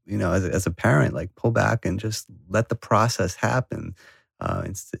 So, as a parent, like pull back and just let the process happen.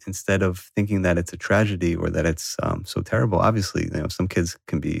 Instead of thinking that it's a tragedy or that it's so terrible. Obviously, some kids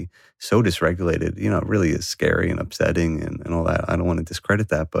can be so dysregulated, it really is scary and upsetting and all that. I don't want to discredit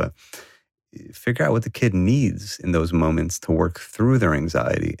that, but figure out what the kid needs in those moments to work through their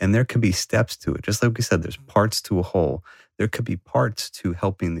anxiety. And there could be steps to it. Just like we said, there's parts to a whole. There could be parts to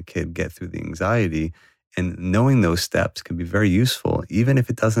helping the kid get through the anxiety. And knowing those steps can be very useful, even if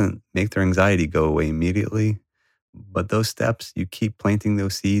it doesn't make their anxiety go away immediately. But those steps, you keep planting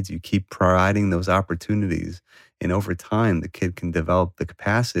those seeds, you keep providing those opportunities. And over time, the kid can develop the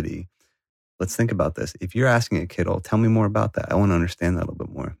capacity. Let's think about this. If you're asking a kid, tell me more about that. I want to understand that a little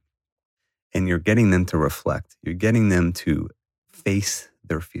bit more. And you're getting them to reflect. You're getting them to face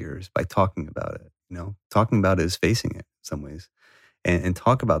their fears by talking about it. Talking about it is facing it in some ways. And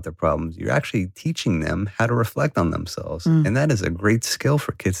talk about their problems. You're actually teaching them how to reflect on themselves. And that is a great skill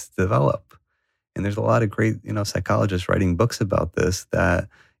for kids to develop. And there's a lot of great, psychologists writing books about this that,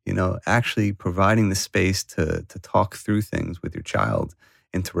 actually providing the space to talk through things with your child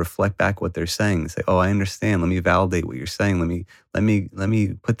and to reflect back what they're saying and say, I understand. Let me validate what you're saying. Let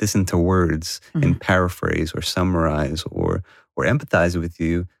me put this into words and paraphrase or summarize or empathize with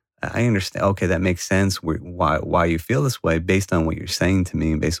you. I understand. Okay, that makes sense. Why you feel this way based on what you're saying to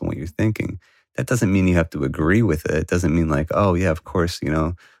me and based on what you're thinking. That doesn't mean you have to agree with it. It doesn't mean like, oh yeah, of course,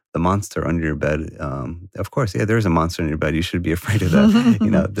 the monster under your bed. Of course, yeah, there's a monster under your bed. You should be afraid of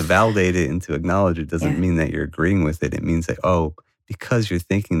that. To validate it and to acknowledge it doesn't mean that you're agreeing with it. It means that, because you're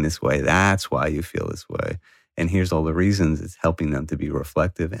thinking this way, that's why you feel this way. And here's all the reasons. It's helping them to be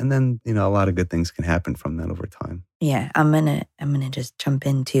reflective. And then, a lot of good things can happen from that over time. Yeah, I'm gonna just jump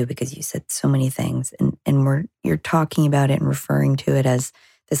in too, because you said so many things and you're talking about it and referring to it as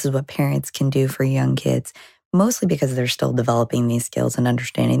this is what parents can do for young kids. Mostly because they're still developing these skills and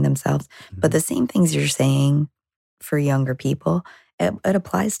understanding themselves. But the same things you're saying for younger people, it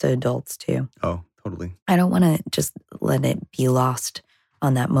applies to adults too. Oh, totally. I don't want to just let it be lost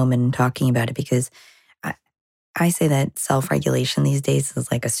on that moment in talking about it, because I say that self-regulation these days is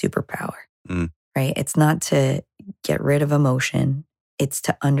like a superpower, right? It's not to get rid of emotion. It's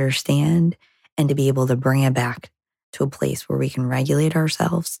to understand and to be able to bring it back to a place where we can regulate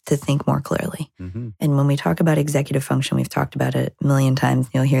ourselves to think more clearly. And when we talk about executive function, we've talked about it a million times.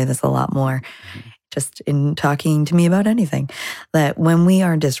 You'll hear this a lot more just in talking to me about anything, that when we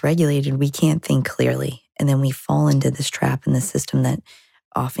are dysregulated, we can't think clearly. And then we fall into this trap in the system that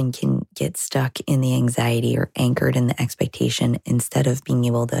often can get stuck in the anxiety or anchored in the expectation instead of being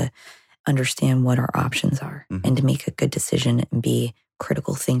able to understand what our options are and to make a good decision and be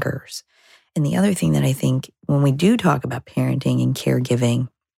critical thinkers. And the other thing that I think when we do talk about parenting and caregiving,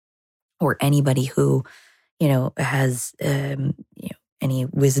 or anybody who, has, any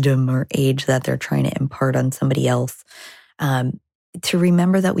wisdom or age that they're trying to impart on somebody else, to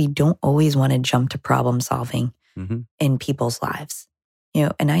remember that we don't always want to jump to problem solving in people's lives.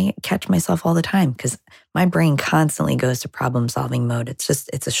 And I catch myself all the time because my brain constantly goes to problem solving mode. It's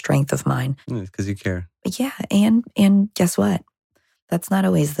a strength of mine. Because you care. Yeah. And guess what? That's not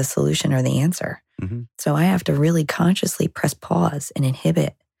always the solution or the answer. So I have to really consciously press pause and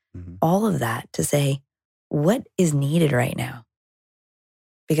inhibit all of that to say, what is needed right now?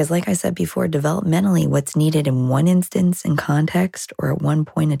 Because like I said before, developmentally, what's needed in one instance in context or at one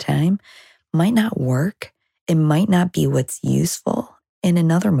point in time might not work. It might not be what's useful in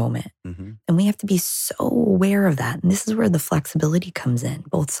another moment. And we have to be so aware of that. And this is where the flexibility comes in,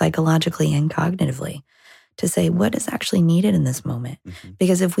 both psychologically and cognitively, to say what is actually needed in this moment.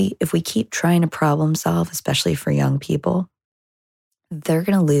 Because if we keep trying to problem solve, especially for young people, they're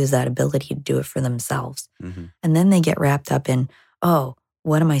going to lose that ability to do it for themselves. And then they get wrapped up in,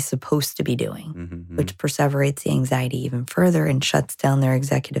 what am I supposed to be doing? Which perseverates the anxiety even further and shuts down their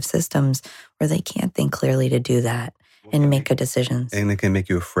executive systems where they can't think clearly to do that and make good decisions. And it can make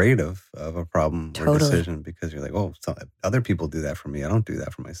you afraid of a problem or decision because you're like, so other people do that for me. I don't do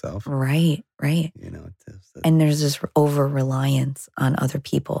that for myself. Right. And there's this over-reliance on other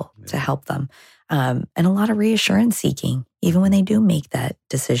people to help them. And a lot of reassurance seeking, even when they do make that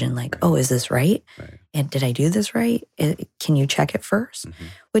decision, like, is this right? And did I do this right? Can you check it first?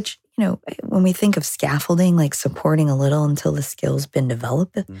 Which, when we think of scaffolding, like supporting a little until the skill's been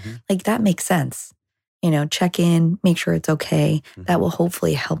developed, like that makes sense. Check in, make sure it's okay. That will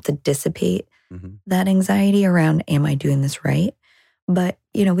hopefully help to dissipate Mhm. that anxiety around, am I doing this right? But,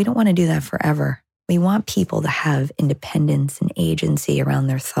 we don't want to do that forever. We want people to have independence and agency around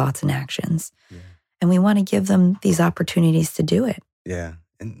their thoughts and actions. Yeah. And we want to give them these opportunities to do it. Yeah.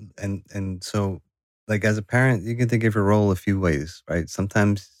 And so, like, as a parent, you can think of your role a few ways, right?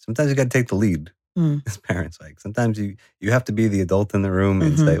 Sometimes you got to take the lead Mm. as parents. Like, sometimes you have to be the adult in the room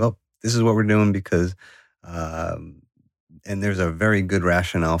and Mhm. say, "Well, this is what we're doing because," and there's a very good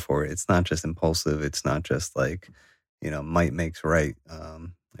rationale for it. It's not just impulsive. It's not just like, might makes right,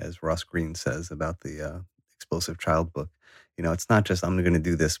 as Ross Greene says about the Explosive Child book. It's not just I'm going to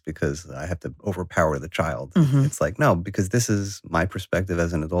do this because I have to overpower the child. Mhm. It's like, no, because this is my perspective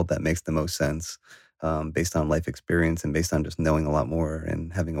as an adult that makes the most sense, based on life experience and based on just knowing a lot more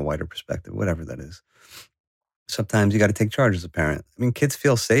and having a wider perspective, whatever that is. Sometimes you got to take charge as a parent. I mean, kids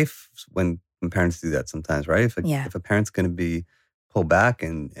feel safe when parents do that sometimes, right? Yeah. If a parent's going to be pull back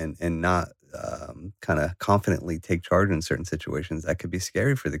and not kind of confidently take charge in certain situations, that could be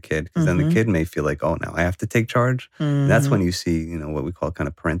scary for the kid because then the Mhm. kid may feel like, oh, now I have to take charge. And that's Mhm. when you see, what we call kind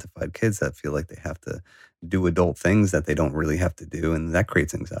of parentified kids that feel like they have to do adult things that they don't really have to do, and that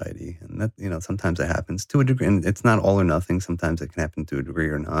creates anxiety. And that, sometimes it happens to a degree, and it's not all or nothing. Sometimes it can happen to a degree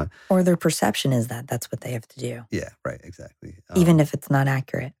or not. Or their perception is that that's what they have to do, Yeah, right, exactly. even if it's not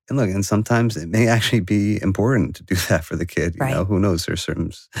accurate. And look, and sometimes it may actually be important to do that for the kid. Right. Who knows? There's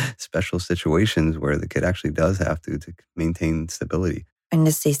certain special situations where the kid actually does have to maintain stability And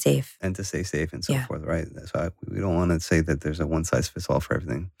to stay safe. and to stay safe and so Yeah. forth, right? So we don't want to say that there's a one size fits all for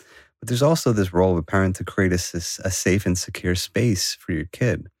everything. But there's also this role of a parent to create a safe and secure space for your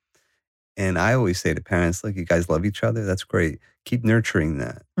kid. And I always say to parents, look, you guys love each other. That's great. Keep nurturing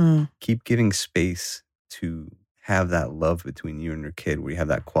that. Mm. Keep giving space to have that love between you and your kid, where you have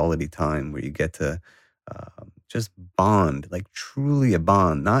that quality time, where you get to just bond, like truly a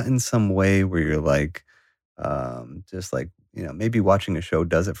bond, not in some way where you're like, just like, maybe watching a show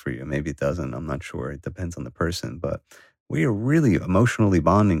does it for you. Maybe it doesn't. I'm not sure. It depends on the person. But we are really emotionally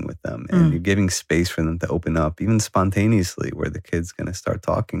bonding with them, and you're giving space for them to open up, even spontaneously, where the kid's going to start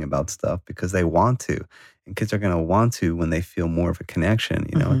talking about stuff because they want to. And kids are going to want to when they feel more of a connection.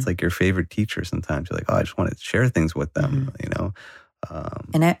 It's like your favorite teacher sometimes. You're like, oh, I just want to share things with them,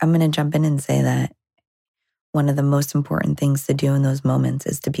 And I'm going to jump in and say that one of the most important things to do in those moments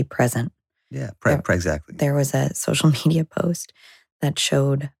is to be present. Yeah, exactly. There was a social media post that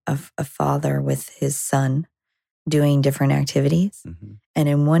showed a father with his son doing different activities. Mm-hmm. And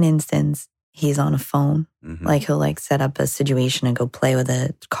in one instance, he's on a phone. Mm-hmm. Like he'll set up a situation and go play with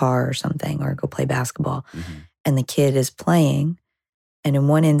a car or something, or go play basketball. Mm-hmm. And the kid is playing. And in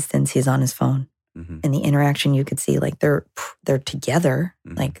one instance, he's on his phone. Mm-hmm. And the interaction you could see, like they're together,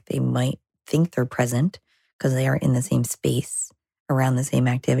 Mm-hmm. like they might think they're present because they are in the same space around the same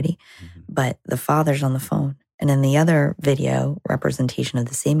activity. Mm-hmm. But the father's on the phone. And in the other video representation of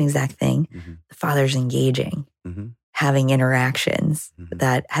the same exact thing, Mm-hmm. the father's engaging, Mm-hmm. having interactions Mm-hmm.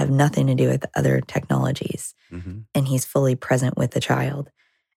 that have nothing to do with other technologies. Mm-hmm. And he's fully present with the child.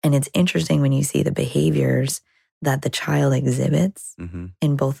 And it's interesting when you see the behaviors that the child exhibits Mm-hmm.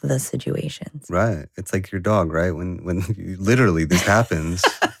 in both of those situations. Right. It's like your dog, right? When literally this happens,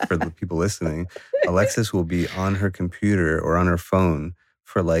 for the people listening, Alexis will be on her computer or on her phone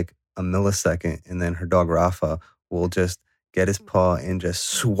for like a millisecond, and then her dog Rafa will just get his paw and just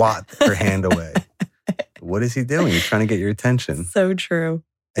swat her hand away. What is he doing? He's trying to get your attention. So true.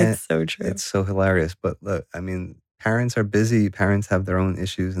 It's so true. It's so hilarious. But look, I mean, parents are busy. Parents have their own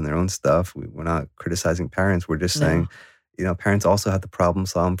issues and their own stuff. We're not criticizing parents. We're just saying, parents also have to problem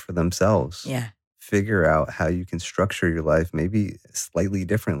solve for themselves. Yeah. Figure out how you can structure your life maybe slightly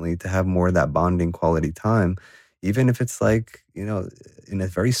differently to have more of that bonding quality time, even if it's like, in a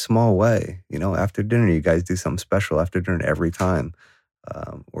very small way. After dinner, you guys do something special after dinner every time,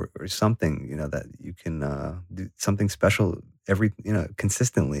 or something, that you can do something special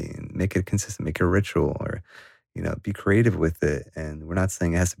consistently, and make it consistent, make it a ritual, or, be creative with it. And we're not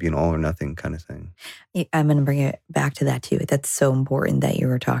saying it has to be an all or nothing kind of thing. I'm going to bring it back to that too. That's so important that you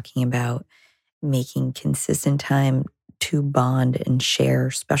were talking about making consistent time to bond and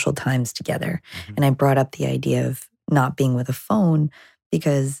share special times together. Mm-hmm. And I brought up the idea of not being with a phone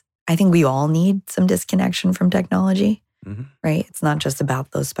because I think we all need some disconnection from technology, mm-hmm. right? It's not just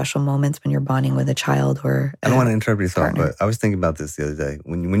about those special moments when you're bonding with a child or I don't want to interrupt your thought, partner. but I was thinking about this the other day.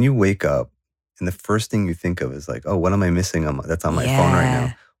 When you wake up and the first thing you think of is like, oh, what am I missing that's on my phone right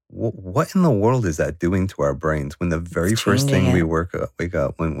now? What in the world is that doing to our brains when the very first thing we wake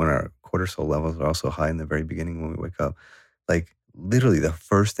up, when our cortisol levels are also high in the very beginning when we wake up? Like, literally the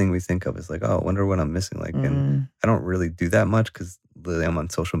first thing we think of is like, oh, I wonder what I'm missing. Like, and Mm. I don't really do that much because literally I'm on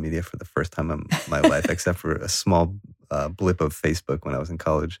social media for the first time in my life, except for a small blip of Facebook when I was in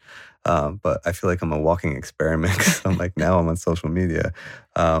college. But I feel like I'm a walking experiment 'cause I'm like, now I'm on social media.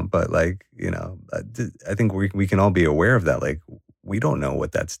 But like, I think we can all be aware of that. Like, we don't know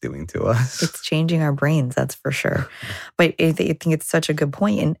what that's doing to us. It's changing our brains, that's for sure. But I think it's such a good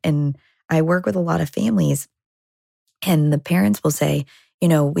point. And I work with a lot of families, and the parents will say,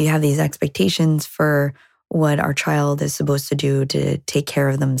 we have these expectations for what our child is supposed to do to take care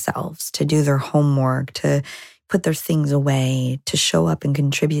of themselves, to do their homework, to put their things away, to show up and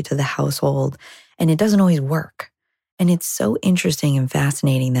contribute to the household. And it doesn't always work. And it's so interesting and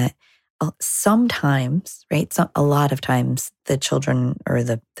fascinating that sometimes, right? A lot of times the children or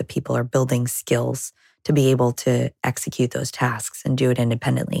the people are building skills to be able to execute those tasks and do it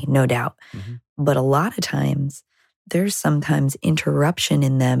independently, no doubt. Mhm. But a lot of times, there's sometimes interruption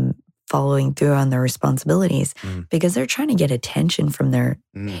in them following through on their responsibilities because they're trying to get attention from their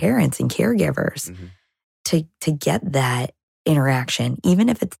parents and caregivers to get that interaction, even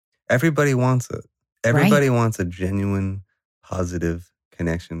if it's... Everybody wants it. Everybody wants a genuine, positive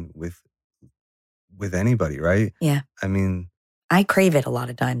connection with anybody, right? Yeah. I mean, I crave it a lot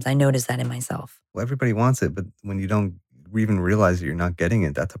of times. I notice that in myself. well, everybody wants it, but when you don't even realize that you're not getting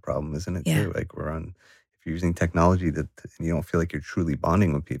it, that's a problem, isn't it? Yeah. Too? Like if you're using technology and you don't feel like you're truly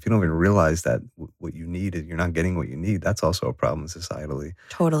bonding with people, if you don't even realize that what you need is you're not getting what you need, that's also a problem societally.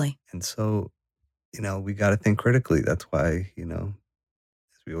 Totally. And so, we got to think critically. That's why,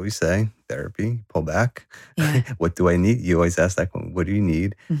 as we always say, therapy, pull back. Yeah. What do I need? You always ask that, what do you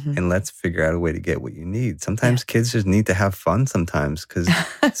need? Mm-hmm. And let's figure out a way to get what you need. Sometimes kids just need to have fun sometimes because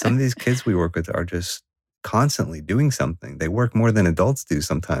some of these kids we work with are just constantly doing something. They work more than adults do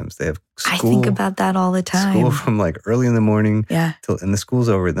sometimes. They have school. I think about that all the time. School from like early in the morning and the school's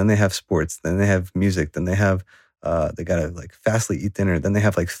over. Then they have sports. Then they have music. Then they have, they got to like fastly eat dinner. Then they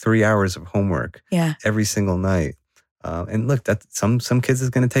have like 3 hours of homework every single night. And look, that some kids is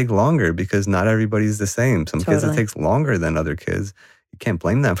going to take longer because not everybody's the same. Some kids it takes longer than other kids. You can't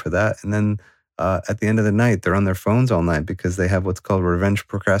blame them for that. And then at the end of the night, they're on their phones all night because they have what's called revenge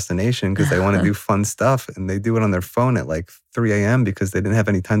procrastination because they want to do fun stuff. And they do it on their phone at like 3 a.m. because they didn't have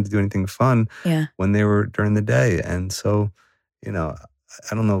any time to do anything fun when they were during the day. And so,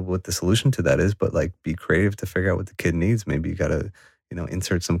 I don't know what the solution to that is, but like be creative to figure out what the kid needs. Maybe you got to,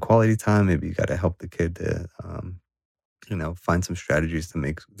 insert some quality time. Maybe you got to help the kid to, find some strategies to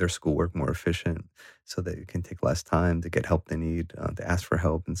make their schoolwork more efficient so that it can take less time to get help they need, to ask for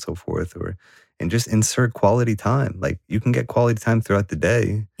help and so forth, and just insert quality time. Like you can get quality time throughout the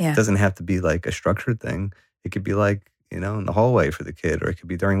day. Yeah. It doesn't have to be like a structured thing. It could be like, in the hallway for the kid, or it could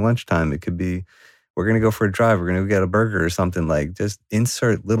be during lunchtime. It could be, we're going to go for a drive. We're going to get a burger or something. Like just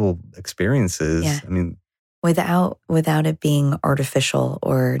insert little experiences. Yeah. I mean, without it being artificial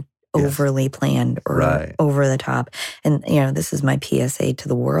or overly planned or over the top. And, this is my PSA to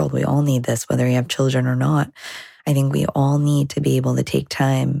the world. We all need this, whether you have children or not. I think we all need to be able to take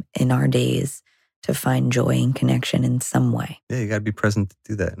time in our days to find joy and connection in some way. Yeah, you got to be present to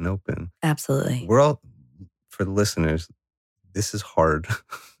do that and open. Absolutely. We're all, for the listeners, this is hard.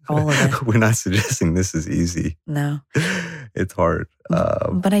 All of it. We're not suggesting this is easy. No. It's hard.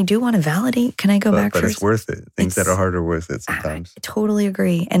 But I do want to validate. Can I go back first? But it's worth it. Things that are hard are worth it sometimes. I totally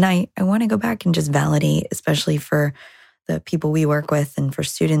agree. And I want to go back and just validate, especially for the people we work with and for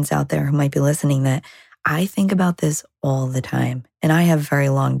students out there who might be listening, that I think about this all the time. And I have very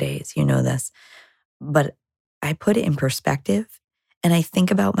long days, you know this. But I put it in perspective. And I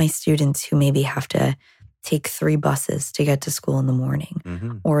think about my students who maybe have to take 3 buses to get to school in the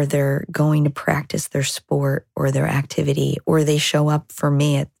morning, or they're going to practice their sport or their activity, or they show up for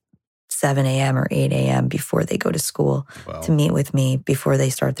me at 7 a.m. or 8 a.m. before they go to school to meet with me before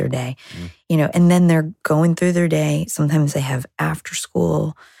they start their day. And then they're going through their day. Sometimes they have after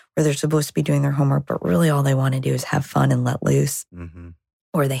school where they're supposed to be doing their homework, but really all they want to do is have fun and let loose.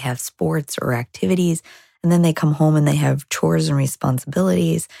 Or they have sports or activities, and then they come home and they have chores and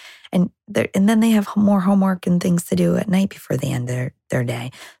responsibilities. And then they have more homework and things to do at night before they end their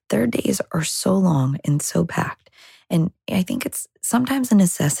day. Their days are so long and so packed. And I think it's sometimes a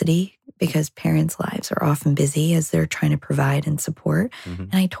necessity because parents' lives are often busy as they're trying to provide and support. And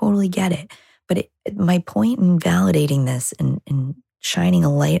I totally get it. But my point in validating this and shining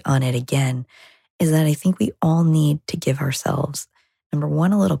a light on it again is that I think we all need to give ourselves, number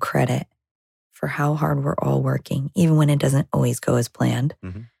one, a little credit for how hard we're all working, even when it doesn't always go as planned.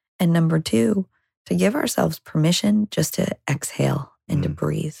 And number 2, to give ourselves permission just to exhale and to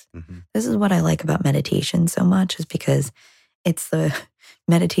breathe. This is what I like about meditation so much, is because It's the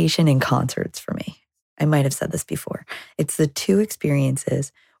meditation and concerts for me. I might have said this before. It's the two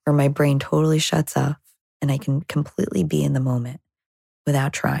experiences where my brain totally shuts off and I can completely be in the moment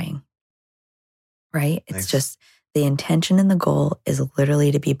without trying, right? It's Nice. just the intention and the goal is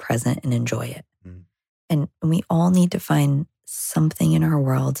literally to be present and enjoy it. Mm. And we all need to find something in our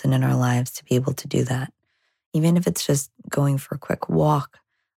worlds and in our lives to be able to do that. Even if it's just going for a quick walk,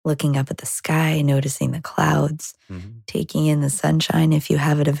 looking up at the sky, noticing the clouds, taking in the sunshine if you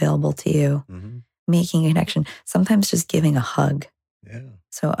have it available to you, making a connection, sometimes just giving a hug. Yeah.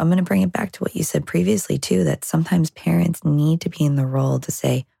 So I'm going to bring it back to what you said previously too, that sometimes parents need to be in the role to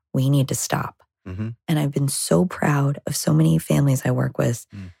say, we need to stop. And I've been so proud of so many families I work with,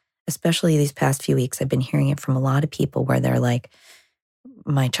 especially these past few weeks. I've been hearing it from a lot of people where they're like,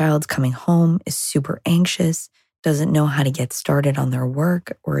 my child's coming home, is super anxious, doesn't know how to get started on their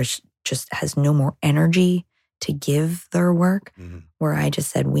work, or just has no more energy to give their work, where I just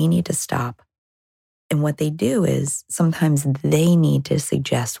said, we need to stop. And what they do is sometimes they need to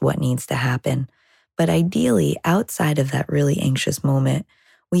suggest what needs to happen. But ideally, outside of that really anxious moment,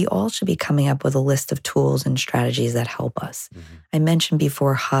 we all should be coming up with a list of tools and strategies that help us. I mentioned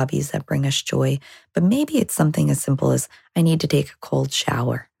before hobbies that bring us joy, but maybe it's something as simple as I need to take a cold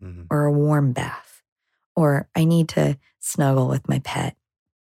shower or a warm bath, or I need to snuggle with my pet.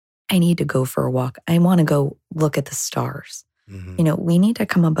 I need to go for a walk. I want to go look at the stars. You know, we need to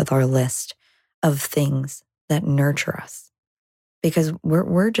come up with our list of things that nurture us, because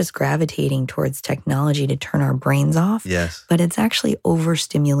we're just gravitating towards technology to turn our brains off. Yes. But it's actually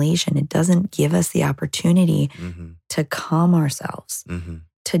overstimulation. It doesn't give us the opportunity to calm ourselves,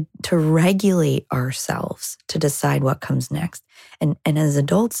 to regulate ourselves, to decide what comes next. And as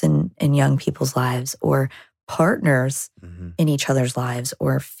adults in young people's lives, or partners in each other's lives,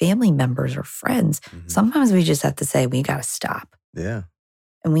 or family members or friends, sometimes we just have to say, we got to stop. Yeah.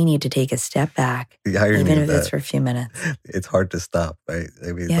 And we need to take a step back, The irony even of if that, it's for a few minutes. it's hard to stop, right?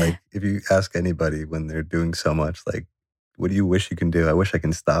 I mean, like if you ask anybody when they're doing so much, like, what do you wish you can do? I wish I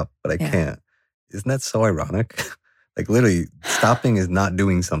can stop, but I can't. Isn't that so ironic? Like literally stopping is not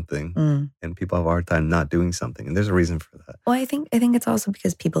doing something, and people have a hard time not doing something. And there's a reason for that. Well, I think it's also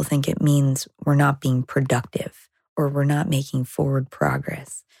because people think it means we're not being productive, or we're not making forward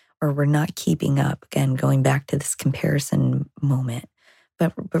progress, or we're not keeping up. Again, going back to this comparison moment.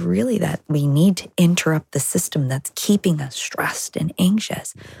 But really that we need to interrupt the system that's keeping us stressed and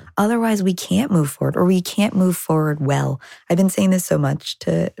anxious. Otherwise, we can't move forward, or we can't move forward well. I've been saying this so much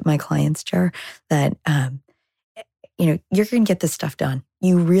to my clients, Jar, that you're going to get this stuff done.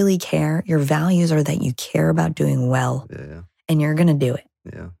 You really care. Your values are that you care about doing well, and you're going to do it.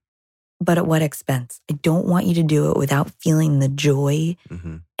 Yeah. But at what expense? I don't want you to do it without feeling the joy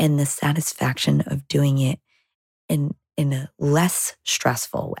and the satisfaction of doing it in a less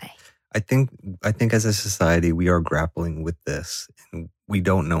stressful way. I think as a society, we are grappling with this, and we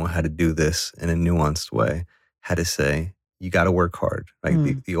don't know how to do this in a nuanced way. How to say, you got to work hard.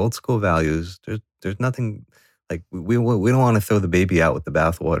 Like the old school values, there's nothing, like we don't want to throw the baby out with the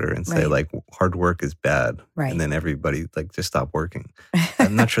bathwater and say like hard work is bad. And then everybody like just stop working.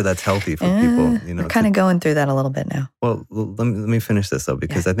 I'm not sure that's healthy for people. You know, we're kind of going through that a little bit now. Well, let me finish this though,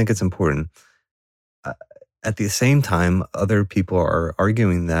 because I think it's important. At the same time, other people are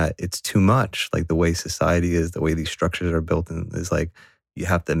arguing that it's too much, like the way society is, the way these structures are built, and is like you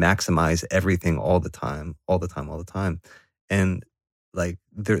have to maximize everything all the time. And like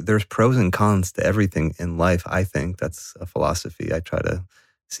there's pros and cons to everything in life. I think that's a philosophy. I try to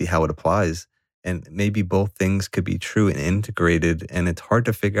see how it applies. And maybe both things could be true and integrated, and it's hard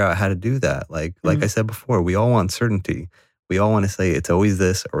to figure out how to do that. Like I said before, we all want certainty. We all want to say it's always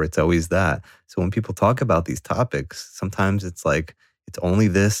this or it's always that. So when people talk about these topics, sometimes it's like it's only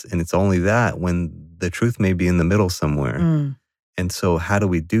this and it's only that, when the truth may be in the middle somewhere. And so how do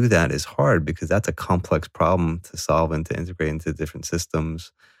we do that is hard, because that's a complex problem to solve and to integrate into different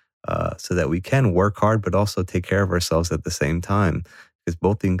systems, so that we can work hard but also take care of ourselves at the same time, because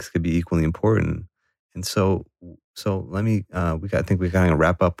both things could be equally important. And so let me, I think we kind of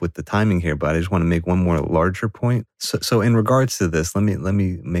wrap up with the timing here, but I just want to make one more larger point. So in regards to this, let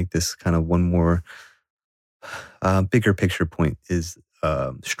me make this kind of one more bigger picture point is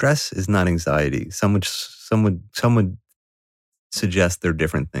stress is not anxiety. Some would suggest they're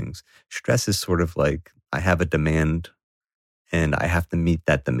different things. Stress is sort of like I have a demand and I have to meet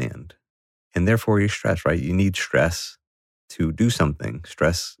that demand. And therefore you're stressed, right? You need stress to do something.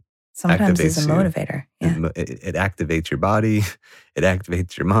 Stress sometimes is a motivator. It activates your body, it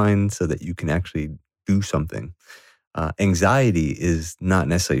activates your mind so that you can actually do something. Anxiety is not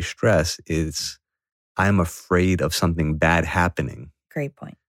necessarily stress. It's I'm afraid of something bad happening. Great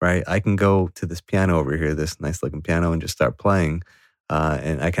point. Right? I can go to this piano over here, this nice looking piano, and just start playing.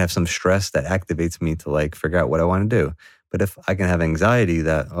 And I can have some stress that activates me to like figure out what I want to do. But if I can have anxiety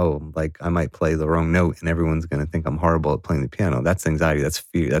that, oh, like I might play the wrong note and everyone's going to think I'm horrible at playing the piano, that's anxiety. That's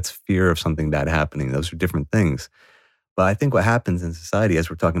fear. That's fear of something bad happening. Those are different things. But I think what happens in society, as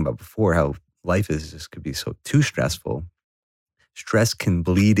we're talking about before, how life is just could be so too stressful. Stress can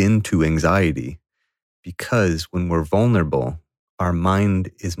bleed into anxiety because when we're vulnerable, our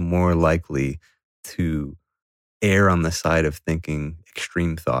mind is more likely to err on the side of thinking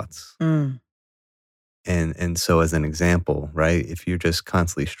extreme thoughts. And so as an example, right, if you're just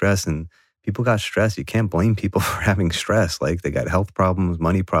constantly stressed and people got stress, you can't blame people for having stress. Like they got health problems,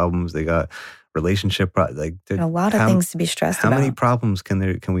 money problems, they got relationship problems. Like a lot of things to be stressed about. How many problems can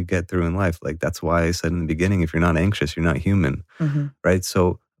we get through in life? Like that's why I said in the beginning, if you're not anxious, you're not human, right?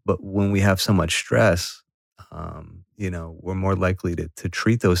 So, but when we have so much stress, we're more likely to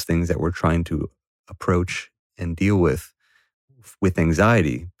treat those things that we're trying to approach and deal with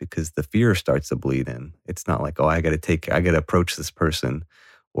anxiety because the fear starts to bleed in. It's not like, oh, I got to approach this person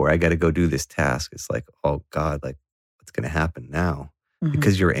or I got to go do this task. It's like, oh God, like what's going to happen now?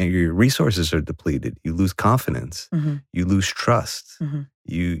 Because your resources are depleted. You lose confidence. You lose trust.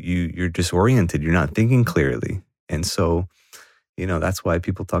 You're disoriented. You're not thinking clearly. And so, that's why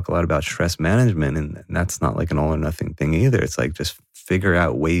people talk a lot about stress management. And that's not like an all or nothing thing either. It's like just figure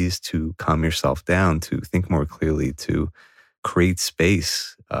out ways to calm yourself down, to think more clearly, to create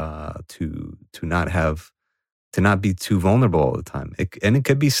space, to not be too vulnerable all the time. It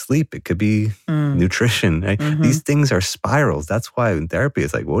could be sleep. It could be nutrition. Right? These things are spirals. That's why in therapy,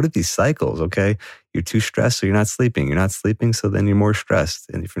 it's like, what are these cycles? Okay. You're too stressed, so you're not sleeping. You're not sleeping, so then you're more stressed.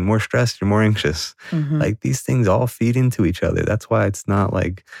 And if you're more stressed, you're more anxious. Like these things all feed into each other. That's why it's not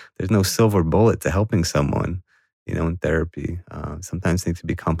like there's no silver bullet to helping someone, in therapy. Sometimes things can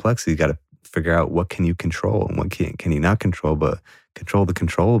be complex. So you got to figure out what can you control and what can you not control, but control the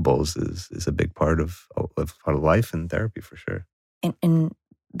controllables is a big part of life and therapy for sure. And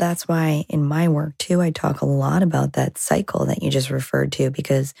that's why in my work too, I talk a lot about that cycle that you just referred to,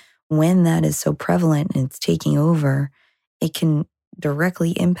 because when that is so prevalent and it's taking over, it can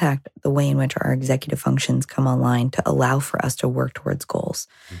directly impact the way in which our executive functions come online to allow for us to work towards goals.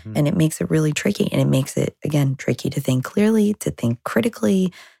 And it makes it really tricky. And it makes it, again, tricky to think clearly, to think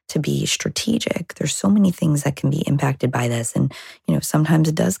critically, to be strategic. There's so many things that can be impacted by this. And, sometimes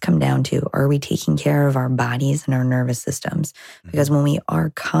it does come down to, are we taking care of our bodies and our nervous systems? Because when we are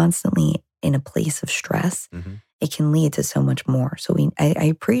constantly in a place of stress, it can lead to so much more. So I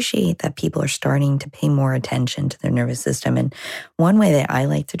appreciate that people are starting to pay more attention to their nervous system. And one way that I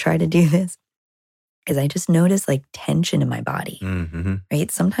like to try to do this is I just notice like tension in my body, right?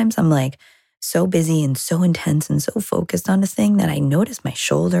 Sometimes I'm like so busy and so intense and so focused on a thing that I notice my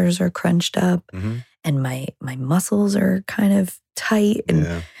shoulders are crunched up and my muscles are kind of tight.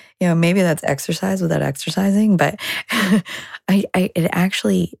 And, maybe that's exercise without exercising, but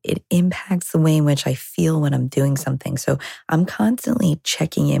it impacts the way in which I feel when I'm doing something. So I'm constantly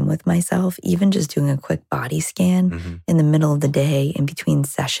checking in with myself, even just doing a quick body scan in the middle of the day, in between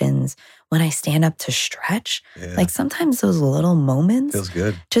sessions, when I stand up to stretch. Like sometimes those little moments feels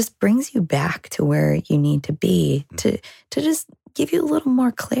good. Just brings you back to where you need to be to just give you a little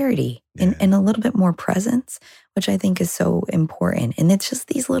more clarity and a little bit more presence, which I think is so important. And it's just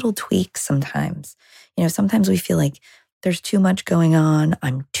these little tweaks sometimes. Sometimes we feel like there's too much going on.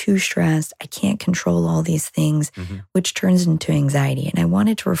 I'm too stressed. I can't control all these things, which turns into anxiety. And I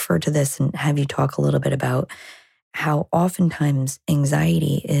wanted to refer to this and have you talk a little bit about how oftentimes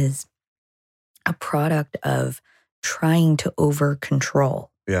anxiety is a product of trying to over control.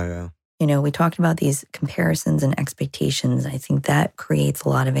 Yeah. We talked about these comparisons and expectations. I think that creates a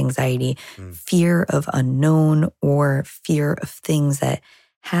lot of anxiety, fear of unknown, or fear of things that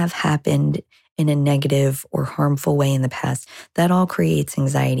have happened in a negative or harmful way in the past. That all creates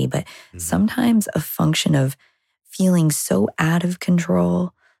anxiety. But sometimes a function of feeling so out of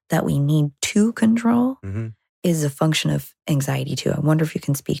control that we need to control is a function of anxiety too. I wonder if you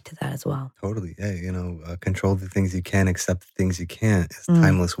can speak to that as well. Totally. Yeah, control the things you can, accept the things you can't. It's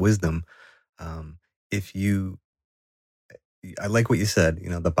timeless wisdom. I like what you said,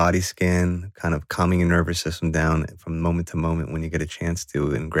 the body scan, kind of calming your nervous system down from moment to moment when you get a chance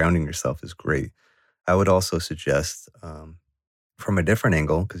to, and grounding yourself is great. I would also suggest from a different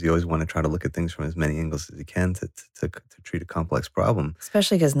angle, because you always want to try to look at things from as many angles as you can to treat a complex problem.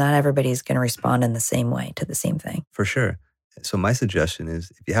 Especially because not everybody's going to respond in the same way to the same thing. For sure. So my suggestion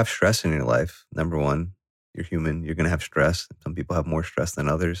is, if you have stress in your life, number one, you're human, you're going to have stress. Some people have more stress than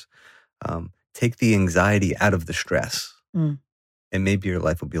others. take the anxiety out of the stress. Mm. And maybe your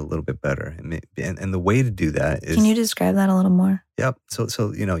life will be a little bit better. And the way to do that is... Can you describe that a little more? Yep.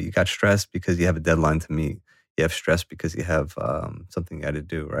 So you got stressed because you have a deadline to meet. You have stress because you have something you got to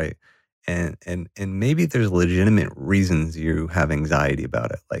do, right? And maybe there's legitimate reasons you have anxiety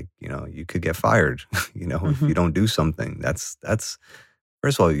about it. Like, you could get fired, if you don't do something. That's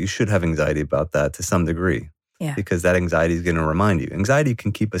first of all, you should have anxiety about that to some degree. Yeah. Because that anxiety is going to remind you. Anxiety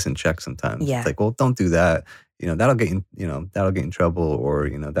can keep us in check sometimes. Yeah. It's like, well, don't do that. That'll get you, that'll get in trouble, or,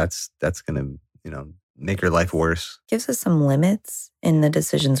 that's going to, make your life worse. Gives us some limits in the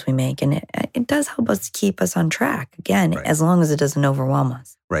decisions we make. And it does help us keep us on track, again, Right. as long as it doesn't overwhelm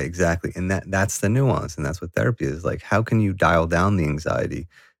us. Right, exactly. And that's the nuance. And that's what therapy is. Like, how can you dial down the anxiety?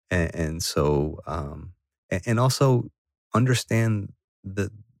 And so, and also understand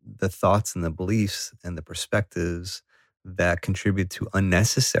the thoughts and the beliefs and the perspectives that contribute to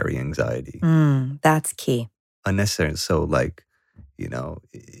unnecessary anxiety. That's key. Unnecessary. So, like,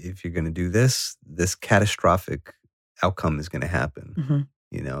 if you're going to do this catastrophic outcome is going to happen.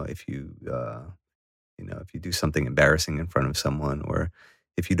 Mm-hmm. If you, if you do something embarrassing in front of someone, or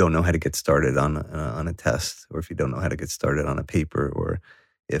if you don't know how to get started on a test, or if you don't know how to get started on a paper, or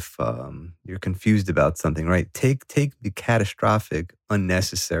if you're confused about something, right? Take the catastrophic,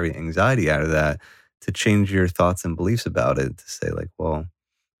 unnecessary anxiety out of that to change your thoughts and beliefs about it. To say, like, well,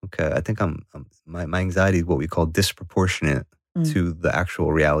 okay, I think my anxiety is what we call disproportionate to the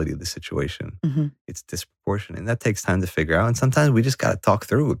actual reality of the situation. Mm-hmm. It's disproportionate. And that takes time to figure out. And sometimes we just got to talk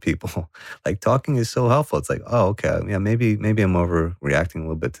through with people. Like, talking is so helpful. It's like, oh, okay, yeah, maybe I'm overreacting a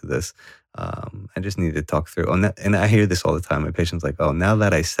little bit to this. I just need to talk through. And I hear this all the time. My patient's like, oh, now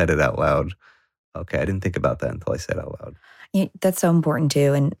that I said it out loud, okay, I didn't think about that until I said it out loud. Yeah, that's so important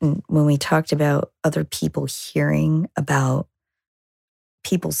too. And when we talked about other people hearing about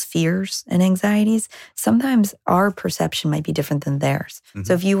people's fears and anxieties, sometimes our perception might be different than theirs. Mm-hmm.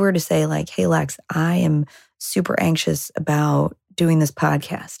 So if you were to say, like, hey, Lex, I am super anxious about doing this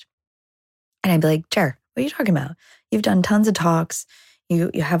podcast. And I'd be like, Jer, what are you talking about? You've done tons of talks.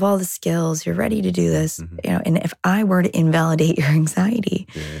 You have all the skills. You're ready to do this. Mm-hmm. And if I were to invalidate your anxiety,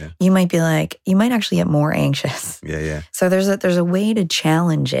 you might be like, you might actually get more anxious. Yeah. So there's a way to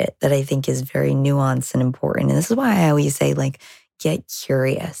challenge it that I think is very nuanced and important. And this is why I always say, like, get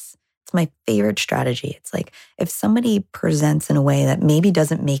curious. It's my favorite strategy. It's like, if somebody presents in a way that maybe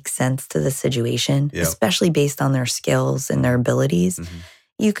doesn't make sense to the situation, especially based on their skills and their abilities,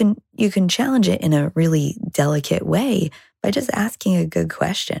 you can challenge it in a really delicate way by just asking a good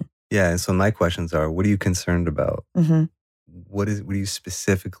question. Yeah. And so my questions are, what are you concerned about? Mm-hmm. What are you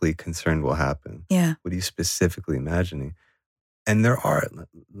specifically concerned will happen? Yeah. What are you specifically imagining? And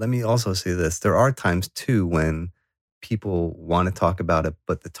let me also say this, there are times too when people want to talk about it,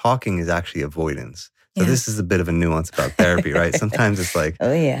 but the talking is actually avoidance. So this is a bit of a nuance about therapy, right? Sometimes it's like,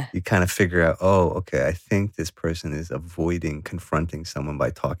 oh yeah, you kind of figure out, oh, okay, I think this person is avoiding confronting someone by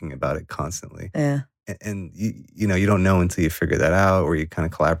talking about it constantly. Yeah. And you don't know until you figure that out, or you kind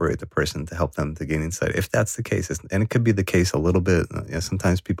of collaborate with the person to help them to gain insight. If that's the case, and it could be the case a little bit.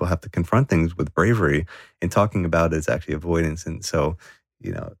 Sometimes people have to confront things with bravery, and talking about it is actually avoidance. And so,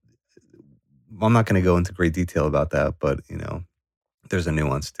 I'm not going to go into great detail about that, but there's a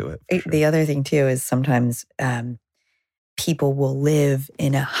nuance to it. Sure. The other thing too is sometimes people will live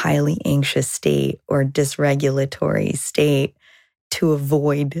in a highly anxious state or dysregulatory state to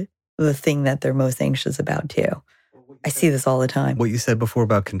avoid the thing that they're most anxious about too. I see this all the time. What you said before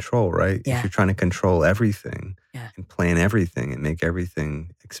about control, right? Yeah. If you're trying to control everything and plan everything and make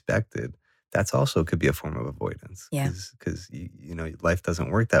everything expected, that's also could be a form of avoidance. Yeah. Because life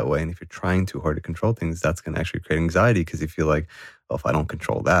doesn't work that way. And if you're trying too hard to control things, that's going to actually create anxiety, because you feel like, well, if I don't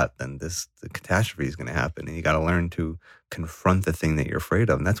control that, then the catastrophe is going to happen. And you got to learn to confront the thing that you're afraid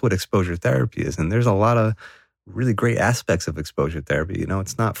of. And that's what exposure therapy is. And there's a lot of really great aspects of exposure therapy.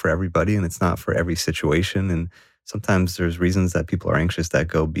 It's not for everybody, and it's not for every situation. And sometimes there's reasons that people are anxious that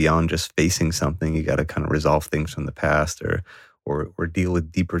go beyond just facing something. You got to kind of resolve things from the past, or deal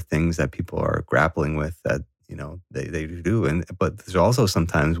with deeper things that people are grappling with that, they do. But there's also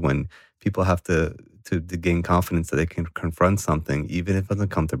sometimes when people have to gain confidence that they can confront something, even if it's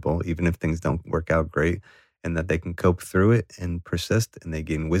uncomfortable, even if things don't work out great, and that they can cope through it and persist, and they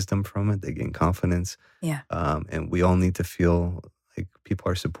gain wisdom from it, they gain confidence. Yeah. And we all need to feel like people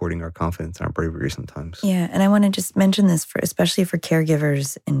are supporting our confidence and our bravery sometimes. Yeah. And I want to just mention this especially for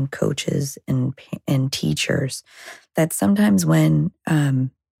caregivers and coaches and teachers, that sometimes when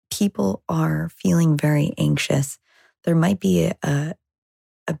people are feeling very anxious, there might be a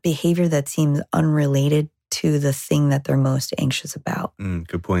behavior that seems unrelated to the thing that they're most anxious about.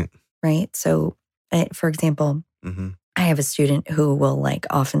 Good point. right? So, for example, I have a student who will like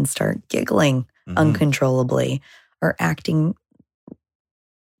often start giggling uncontrollably or acting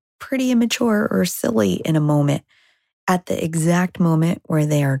pretty immature or silly in a moment at the exact moment where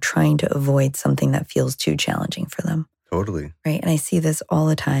they are trying to avoid something that feels too challenging for them. Totally. Right. And I see this all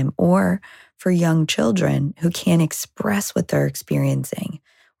the time. Or for young children who can't express what they're experiencing,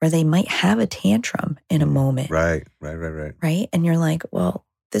 where they might have a tantrum in a moment. Right. Right. And you're like, well,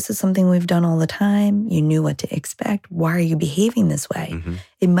 this is something we've done all the time. You knew what to expect. Why are you behaving this way?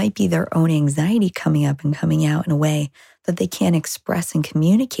 It might be their own anxiety coming up and coming out in a way that they can't express and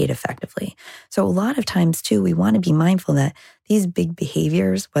communicate effectively. So a lot of times too, we want to be mindful that these big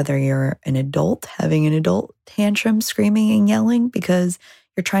behaviors, whether you're an adult having an adult tantrum, screaming and yelling because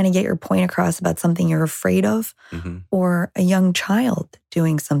you're trying to get your point across about something you're afraid of, or a young child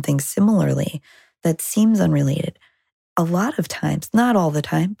doing something similarly that seems unrelated. A lot of times, not all the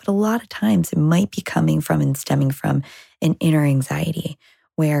time, but a lot of times it might be coming from and stemming from an inner anxiety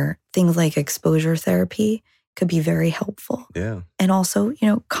where things like exposure therapy could be very helpful. Yeah. And also,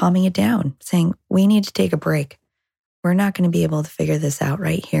 calming it down, saying, we need to take a break. We're not going to be able to figure this out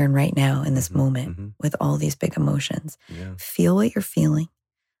right here and right now in this moment with all these big emotions. Yeah. Feel what you're feeling.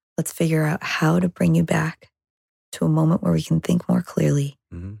 Let's figure out how to bring you back to a moment where we can think more clearly.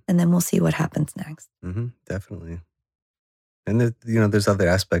 And then we'll see what happens next. Definitely. And there's other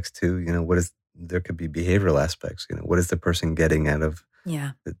aspects too. There could be behavioral aspects. What is the person getting out of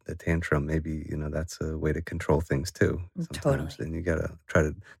the tantrum? Maybe that's a way to control things too. Sometimes, Totally. And you gotta try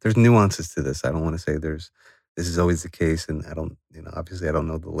to. There's nuances to this. I don't want to say this is always the case, and I don't. Obviously, I don't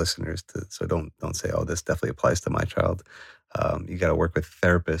know the listeners, so don't say, oh, this definitely applies to my child. You got to work with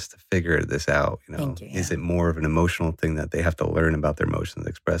therapists to figure this out. Thank you, Is it more of an emotional thing that they have to learn about their emotions,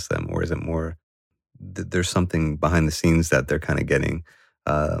 express them, or is it more there's something behind the scenes that they're kind of getting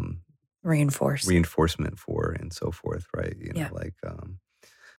reinforcement for and so forth, right?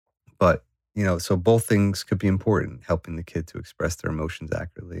 But so both things could be important, helping the kid to express their emotions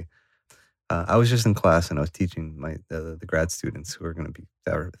accurately. I was just in class and I was teaching the grad students who are going to be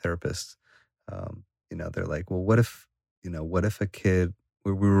therapists. They're like, well, what if a kid,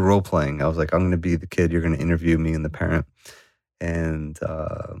 we were role playing. I was like, I'm going to be the kid, you're going to interview me and the parent. And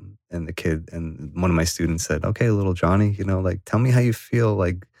the kid, and one of my students said, okay, little Johnny, tell me how you feel,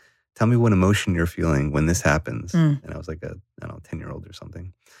 tell me what emotion you're feeling when this happens. And I was like 10-year-old or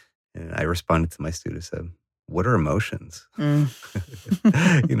something. And I responded to my student, said, what are emotions? To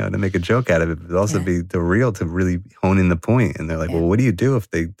make a joke out of it, but also be the real, to really hone in the point. And they're like, well, what do you do if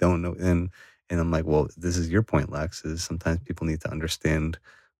they don't know? And I'm like, well, this is your point, Lex, is sometimes people need to understand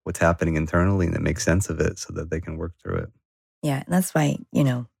what's happening internally and then make sense of it so that they can work through it. Yeah, and that's why,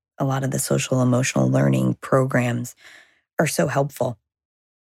 a lot of the social emotional learning programs are so helpful.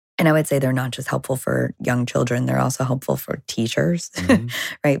 And I would say they're not just helpful for young children, they're also helpful for teachers,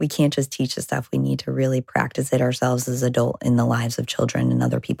 right? We can't just teach the stuff. We need to really practice it ourselves as adults in the lives of children and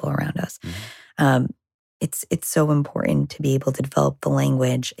other people around us. It's so important to be able to develop the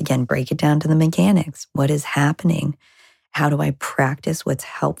language, again, break it down to the mechanics. What is happening? How do I practice what's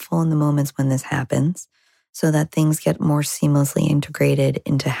helpful in the moments when this happens, so that things get more seamlessly integrated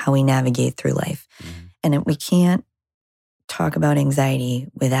into how we navigate through life? And we can't talk about anxiety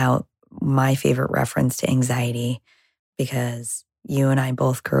without my favorite reference to anxiety, because you and I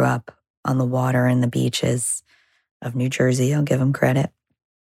both grew up on the water and the beaches of New Jersey. I'll give them credit.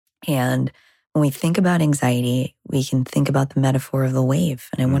 And when we think about anxiety, we can think about the metaphor of the wave.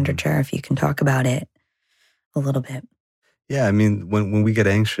 And I wonder, Jar, if you can talk about it a little bit. Yeah, I mean, when we get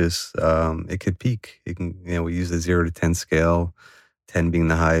anxious, it could peak. It can, we use the 0 to 10 scale, 10 being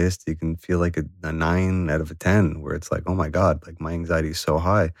the highest. You can feel like a 9 out of a 10, where it's like, oh my God, like my anxiety is so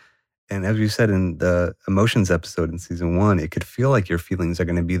high. And as you said in the emotions episode in season 1, it could feel like your feelings are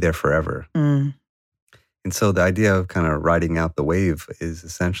going to be there forever. And so the idea of kind of riding out the wave is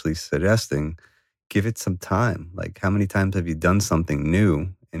essentially suggesting, give it some time. Like, how many times have you done something new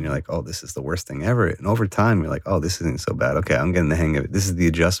and you're like, oh, this is the worst thing ever? And over time, you're like, oh, this isn't so bad. Okay, I'm getting the hang of it. This is the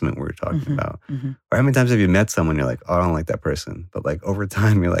adjustment we're talking about. Or how many times have you met someone, you're like, oh, I don't like that person. But like over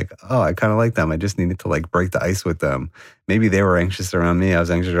time, you're like, oh, I kind of like them. I just needed to like break the ice with them. Maybe they were anxious around me. I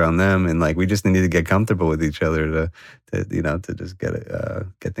was anxious around them. And like, we just needed to get comfortable with each other to just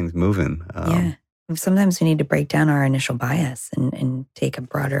get things moving. Sometimes we need to break down our initial bias and take a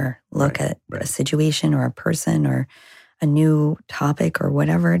broader look at a situation or a person or a new topic or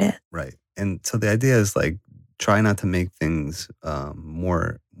whatever it is. Right. And so the idea is like, try not to make things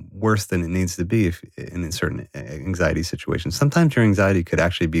more worse than it needs to be in certain anxiety situations. Sometimes your anxiety could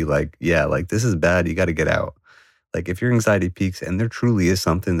actually be like, yeah, like this is bad. You got to get out. Like if your anxiety peaks and there truly is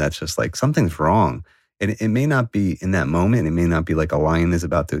something that's just like something's wrong, and it may not be in that moment, it may not be like a lion is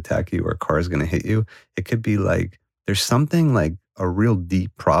about to attack you or a car is going to hit you. It could be like there's something like a real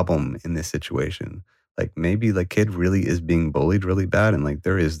deep problem in this situation. Like maybe the kid really is being bullied really bad and like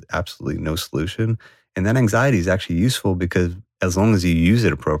there is absolutely no solution. And that anxiety is actually useful because as long as you use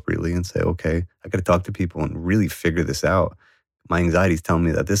it appropriately and say, okay, I got to talk to people and really figure this out. My anxiety is telling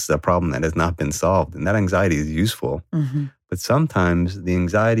me that this is a problem that has not been solved. And that anxiety is useful. Mm-hmm. But sometimes the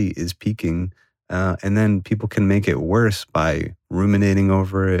anxiety is peaking and then people can make it worse by ruminating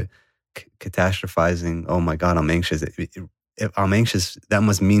over it, catastrophizing. Oh my God, I'm anxious. If I'm anxious, that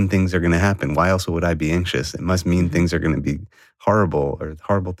must mean things are going to happen. Why else would I be anxious? It must mean things are going to be horrible or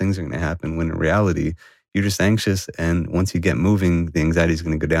horrible things are going to happen when in reality, you're just anxious. And once you get moving, the anxiety is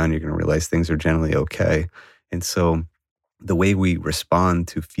going to go down. You're going to realize things are generally okay. And so the way we respond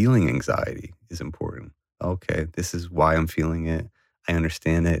to feeling anxiety is important. Okay, this is why I'm feeling it. I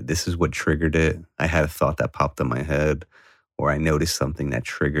understand it. This is what triggered it. I had a thought that popped in my head, or I noticed something that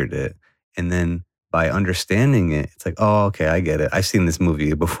triggered it. And then by understanding it, it's like, oh, okay, I get it. I've seen this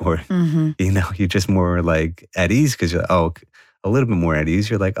movie before. Mm-hmm. You're just more like at ease because you're, a little bit more at ease.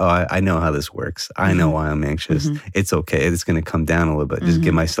 You're like, oh, I know how this works. I know why I'm anxious. It's okay. It's going to come down a little bit. Just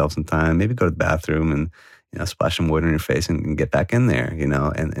give myself some time. Maybe go to the bathroom and splash some water in your face and get back in there,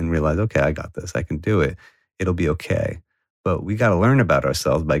 and realize, okay, I got this. I can do it. It'll be okay. But we got to learn about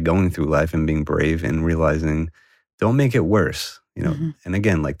ourselves by going through life and being brave and realizing, don't make it worse. And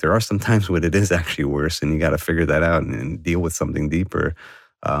again, like there are some times when it is actually worse and you got to figure that out and deal with something deeper.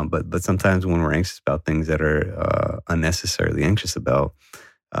 But sometimes when we're anxious about things that are unnecessarily anxious about,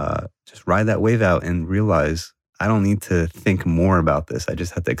 just ride that wave out and realize I don't need to think more about this. I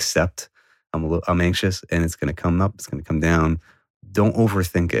just have to accept I'm anxious and it's going to come up. It's going to come down. Don't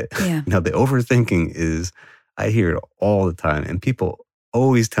overthink it. Yeah. The overthinking is, I hear it all the time. And people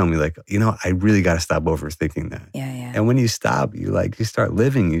always tell me like, I really got to stop overthinking that. Yeah, yeah. And when you stop, you start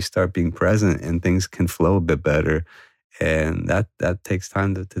living, you start being present and things can flow a bit better. And that takes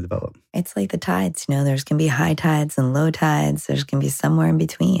time to develop. It's like the tides, there's going to be high tides and low tides. There's going to be somewhere in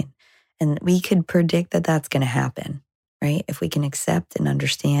between. And we could predict that that's going to happen, right? If we can accept and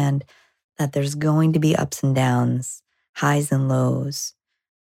understand that there's going to be ups and downs, highs and lows,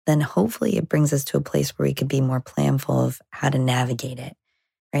 then hopefully it brings us to a place where we could be more planful of how to navigate it,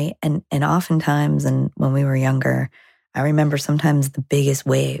 right? And oftentimes, and when we were younger, I remember sometimes the biggest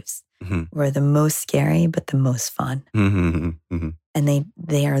waves were the most scary, but the most fun. And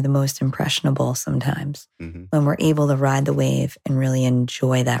they are the most impressionable sometimes when we're able to ride the wave and really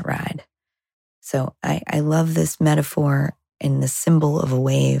enjoy that ride. So I love this metaphor and the symbol of a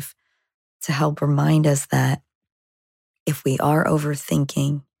wave to help remind us that if we are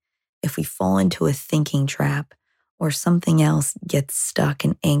overthinking, if we fall into a thinking trap or something else gets stuck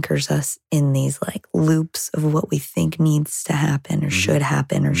and anchors us in these like loops of what we think needs to happen or should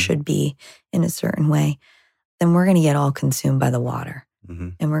happen or should be in a certain way, then we're going to get all consumed by the water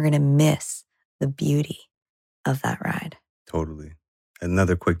and we're going to miss the beauty of that ride. Totally.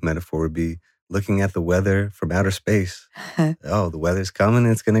 Another quick metaphor would be looking at the weather from outer space. Oh, the weather's coming,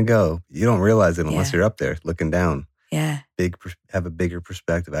 it's going to go. You don't realize it unless you're up there looking down. Yeah. Have a bigger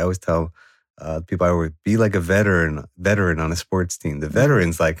perspective. I always tell people, I would be like a veteran on a sports team. The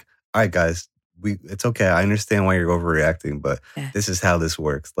veteran's like, all right, guys, it's okay. I understand why you're overreacting, but this is how this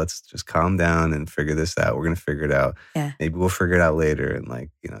works. Let's just calm down and figure this out. We're going to figure it out. Yeah. Maybe we'll figure it out later. And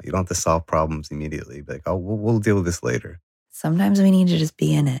you don't have to solve problems immediately. But we'll deal with this later. Sometimes we need to just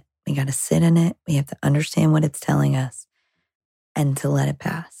be in it. We got to sit in it. We have to understand what it's telling us and to let it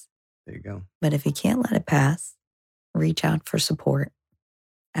pass. There you go. But if you can't let it pass, reach out for support.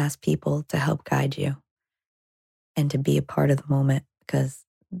 Ask people to help guide you and to be a part of the moment, because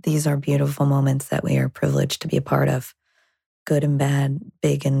these are beautiful moments that we are privileged to be a part of. Good and bad,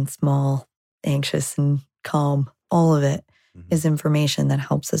 big and small, anxious and calm. All of it is information that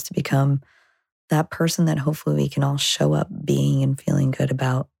helps us to become that person that hopefully we can all show up being and feeling good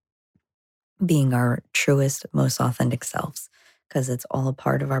about, being our truest, most authentic selves, because it's all a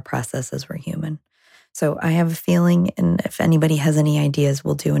part of our process as we're human. So I have a feeling, and if anybody has any ideas,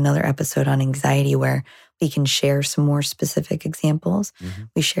 we'll do another episode on anxiety where we can share some more specific examples.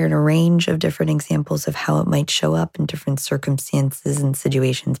 We shared a range of different examples of how it might show up in different circumstances and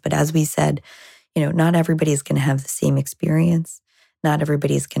situations. But as we said, not everybody's going to have the same experience. Not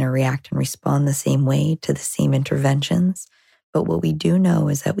everybody's going to react and respond the same way to the same interventions. But what we do know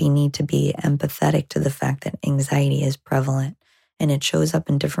is that we need to be empathetic to the fact that anxiety is prevalent and it shows up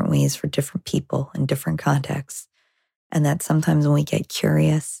in different ways for different people in different contexts. And that sometimes when we get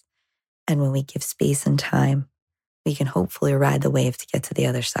curious and when we give space and time, we can hopefully ride the wave to get to the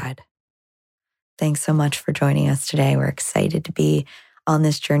other side. Thanks so much for joining us today. We're excited to be on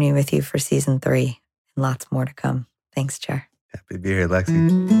this journey with you for season 3 and lots more to come. Thanks, Chair. Happy to be here, Lexi.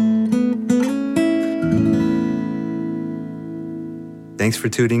 Thanks for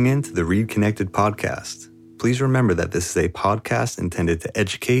tuning in to the Read Connected podcast. Please remember that this is a podcast intended to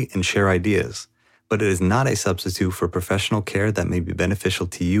educate and share ideas, but it is not a substitute for professional care that may be beneficial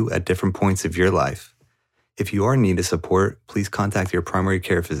to you at different points of your life. If you are in need of support, please contact your primary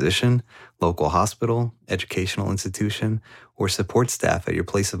care physician, local hospital, educational institution, or support staff at your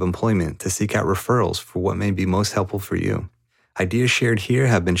place of employment to seek out referrals for what may be most helpful for you. Ideas shared here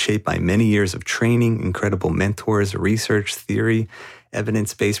have been shaped by many years of training, incredible mentors, research, theory,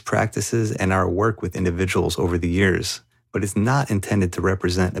 evidence-based practices, and our work with individuals over the years, but it's not intended to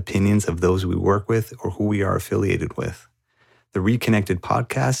represent opinions of those we work with or who we are affiliated with. The Read Connected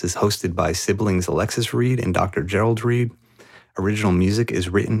podcast is hosted by siblings Alexis Reed and Dr. Gerald Reed. Original music is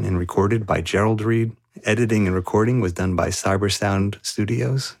written and recorded by Gerald Reed. Editing and recording was done by Cybersound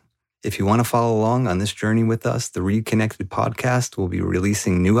Studios. If you want to follow along on this journey with us, the Read Connected podcast will be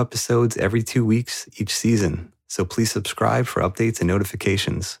releasing new episodes every 2 weeks each season, so please subscribe for updates and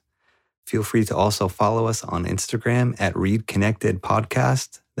notifications. Feel free to also follow us on Instagram at Read Connected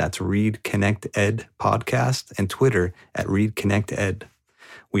Podcast. That's Read Connect Ed Podcast, and Twitter at Read Connect Ed.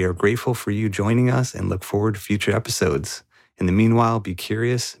 We are grateful for you joining us and look forward to future episodes. In the meanwhile, be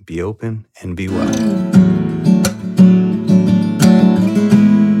curious, be open, and be well.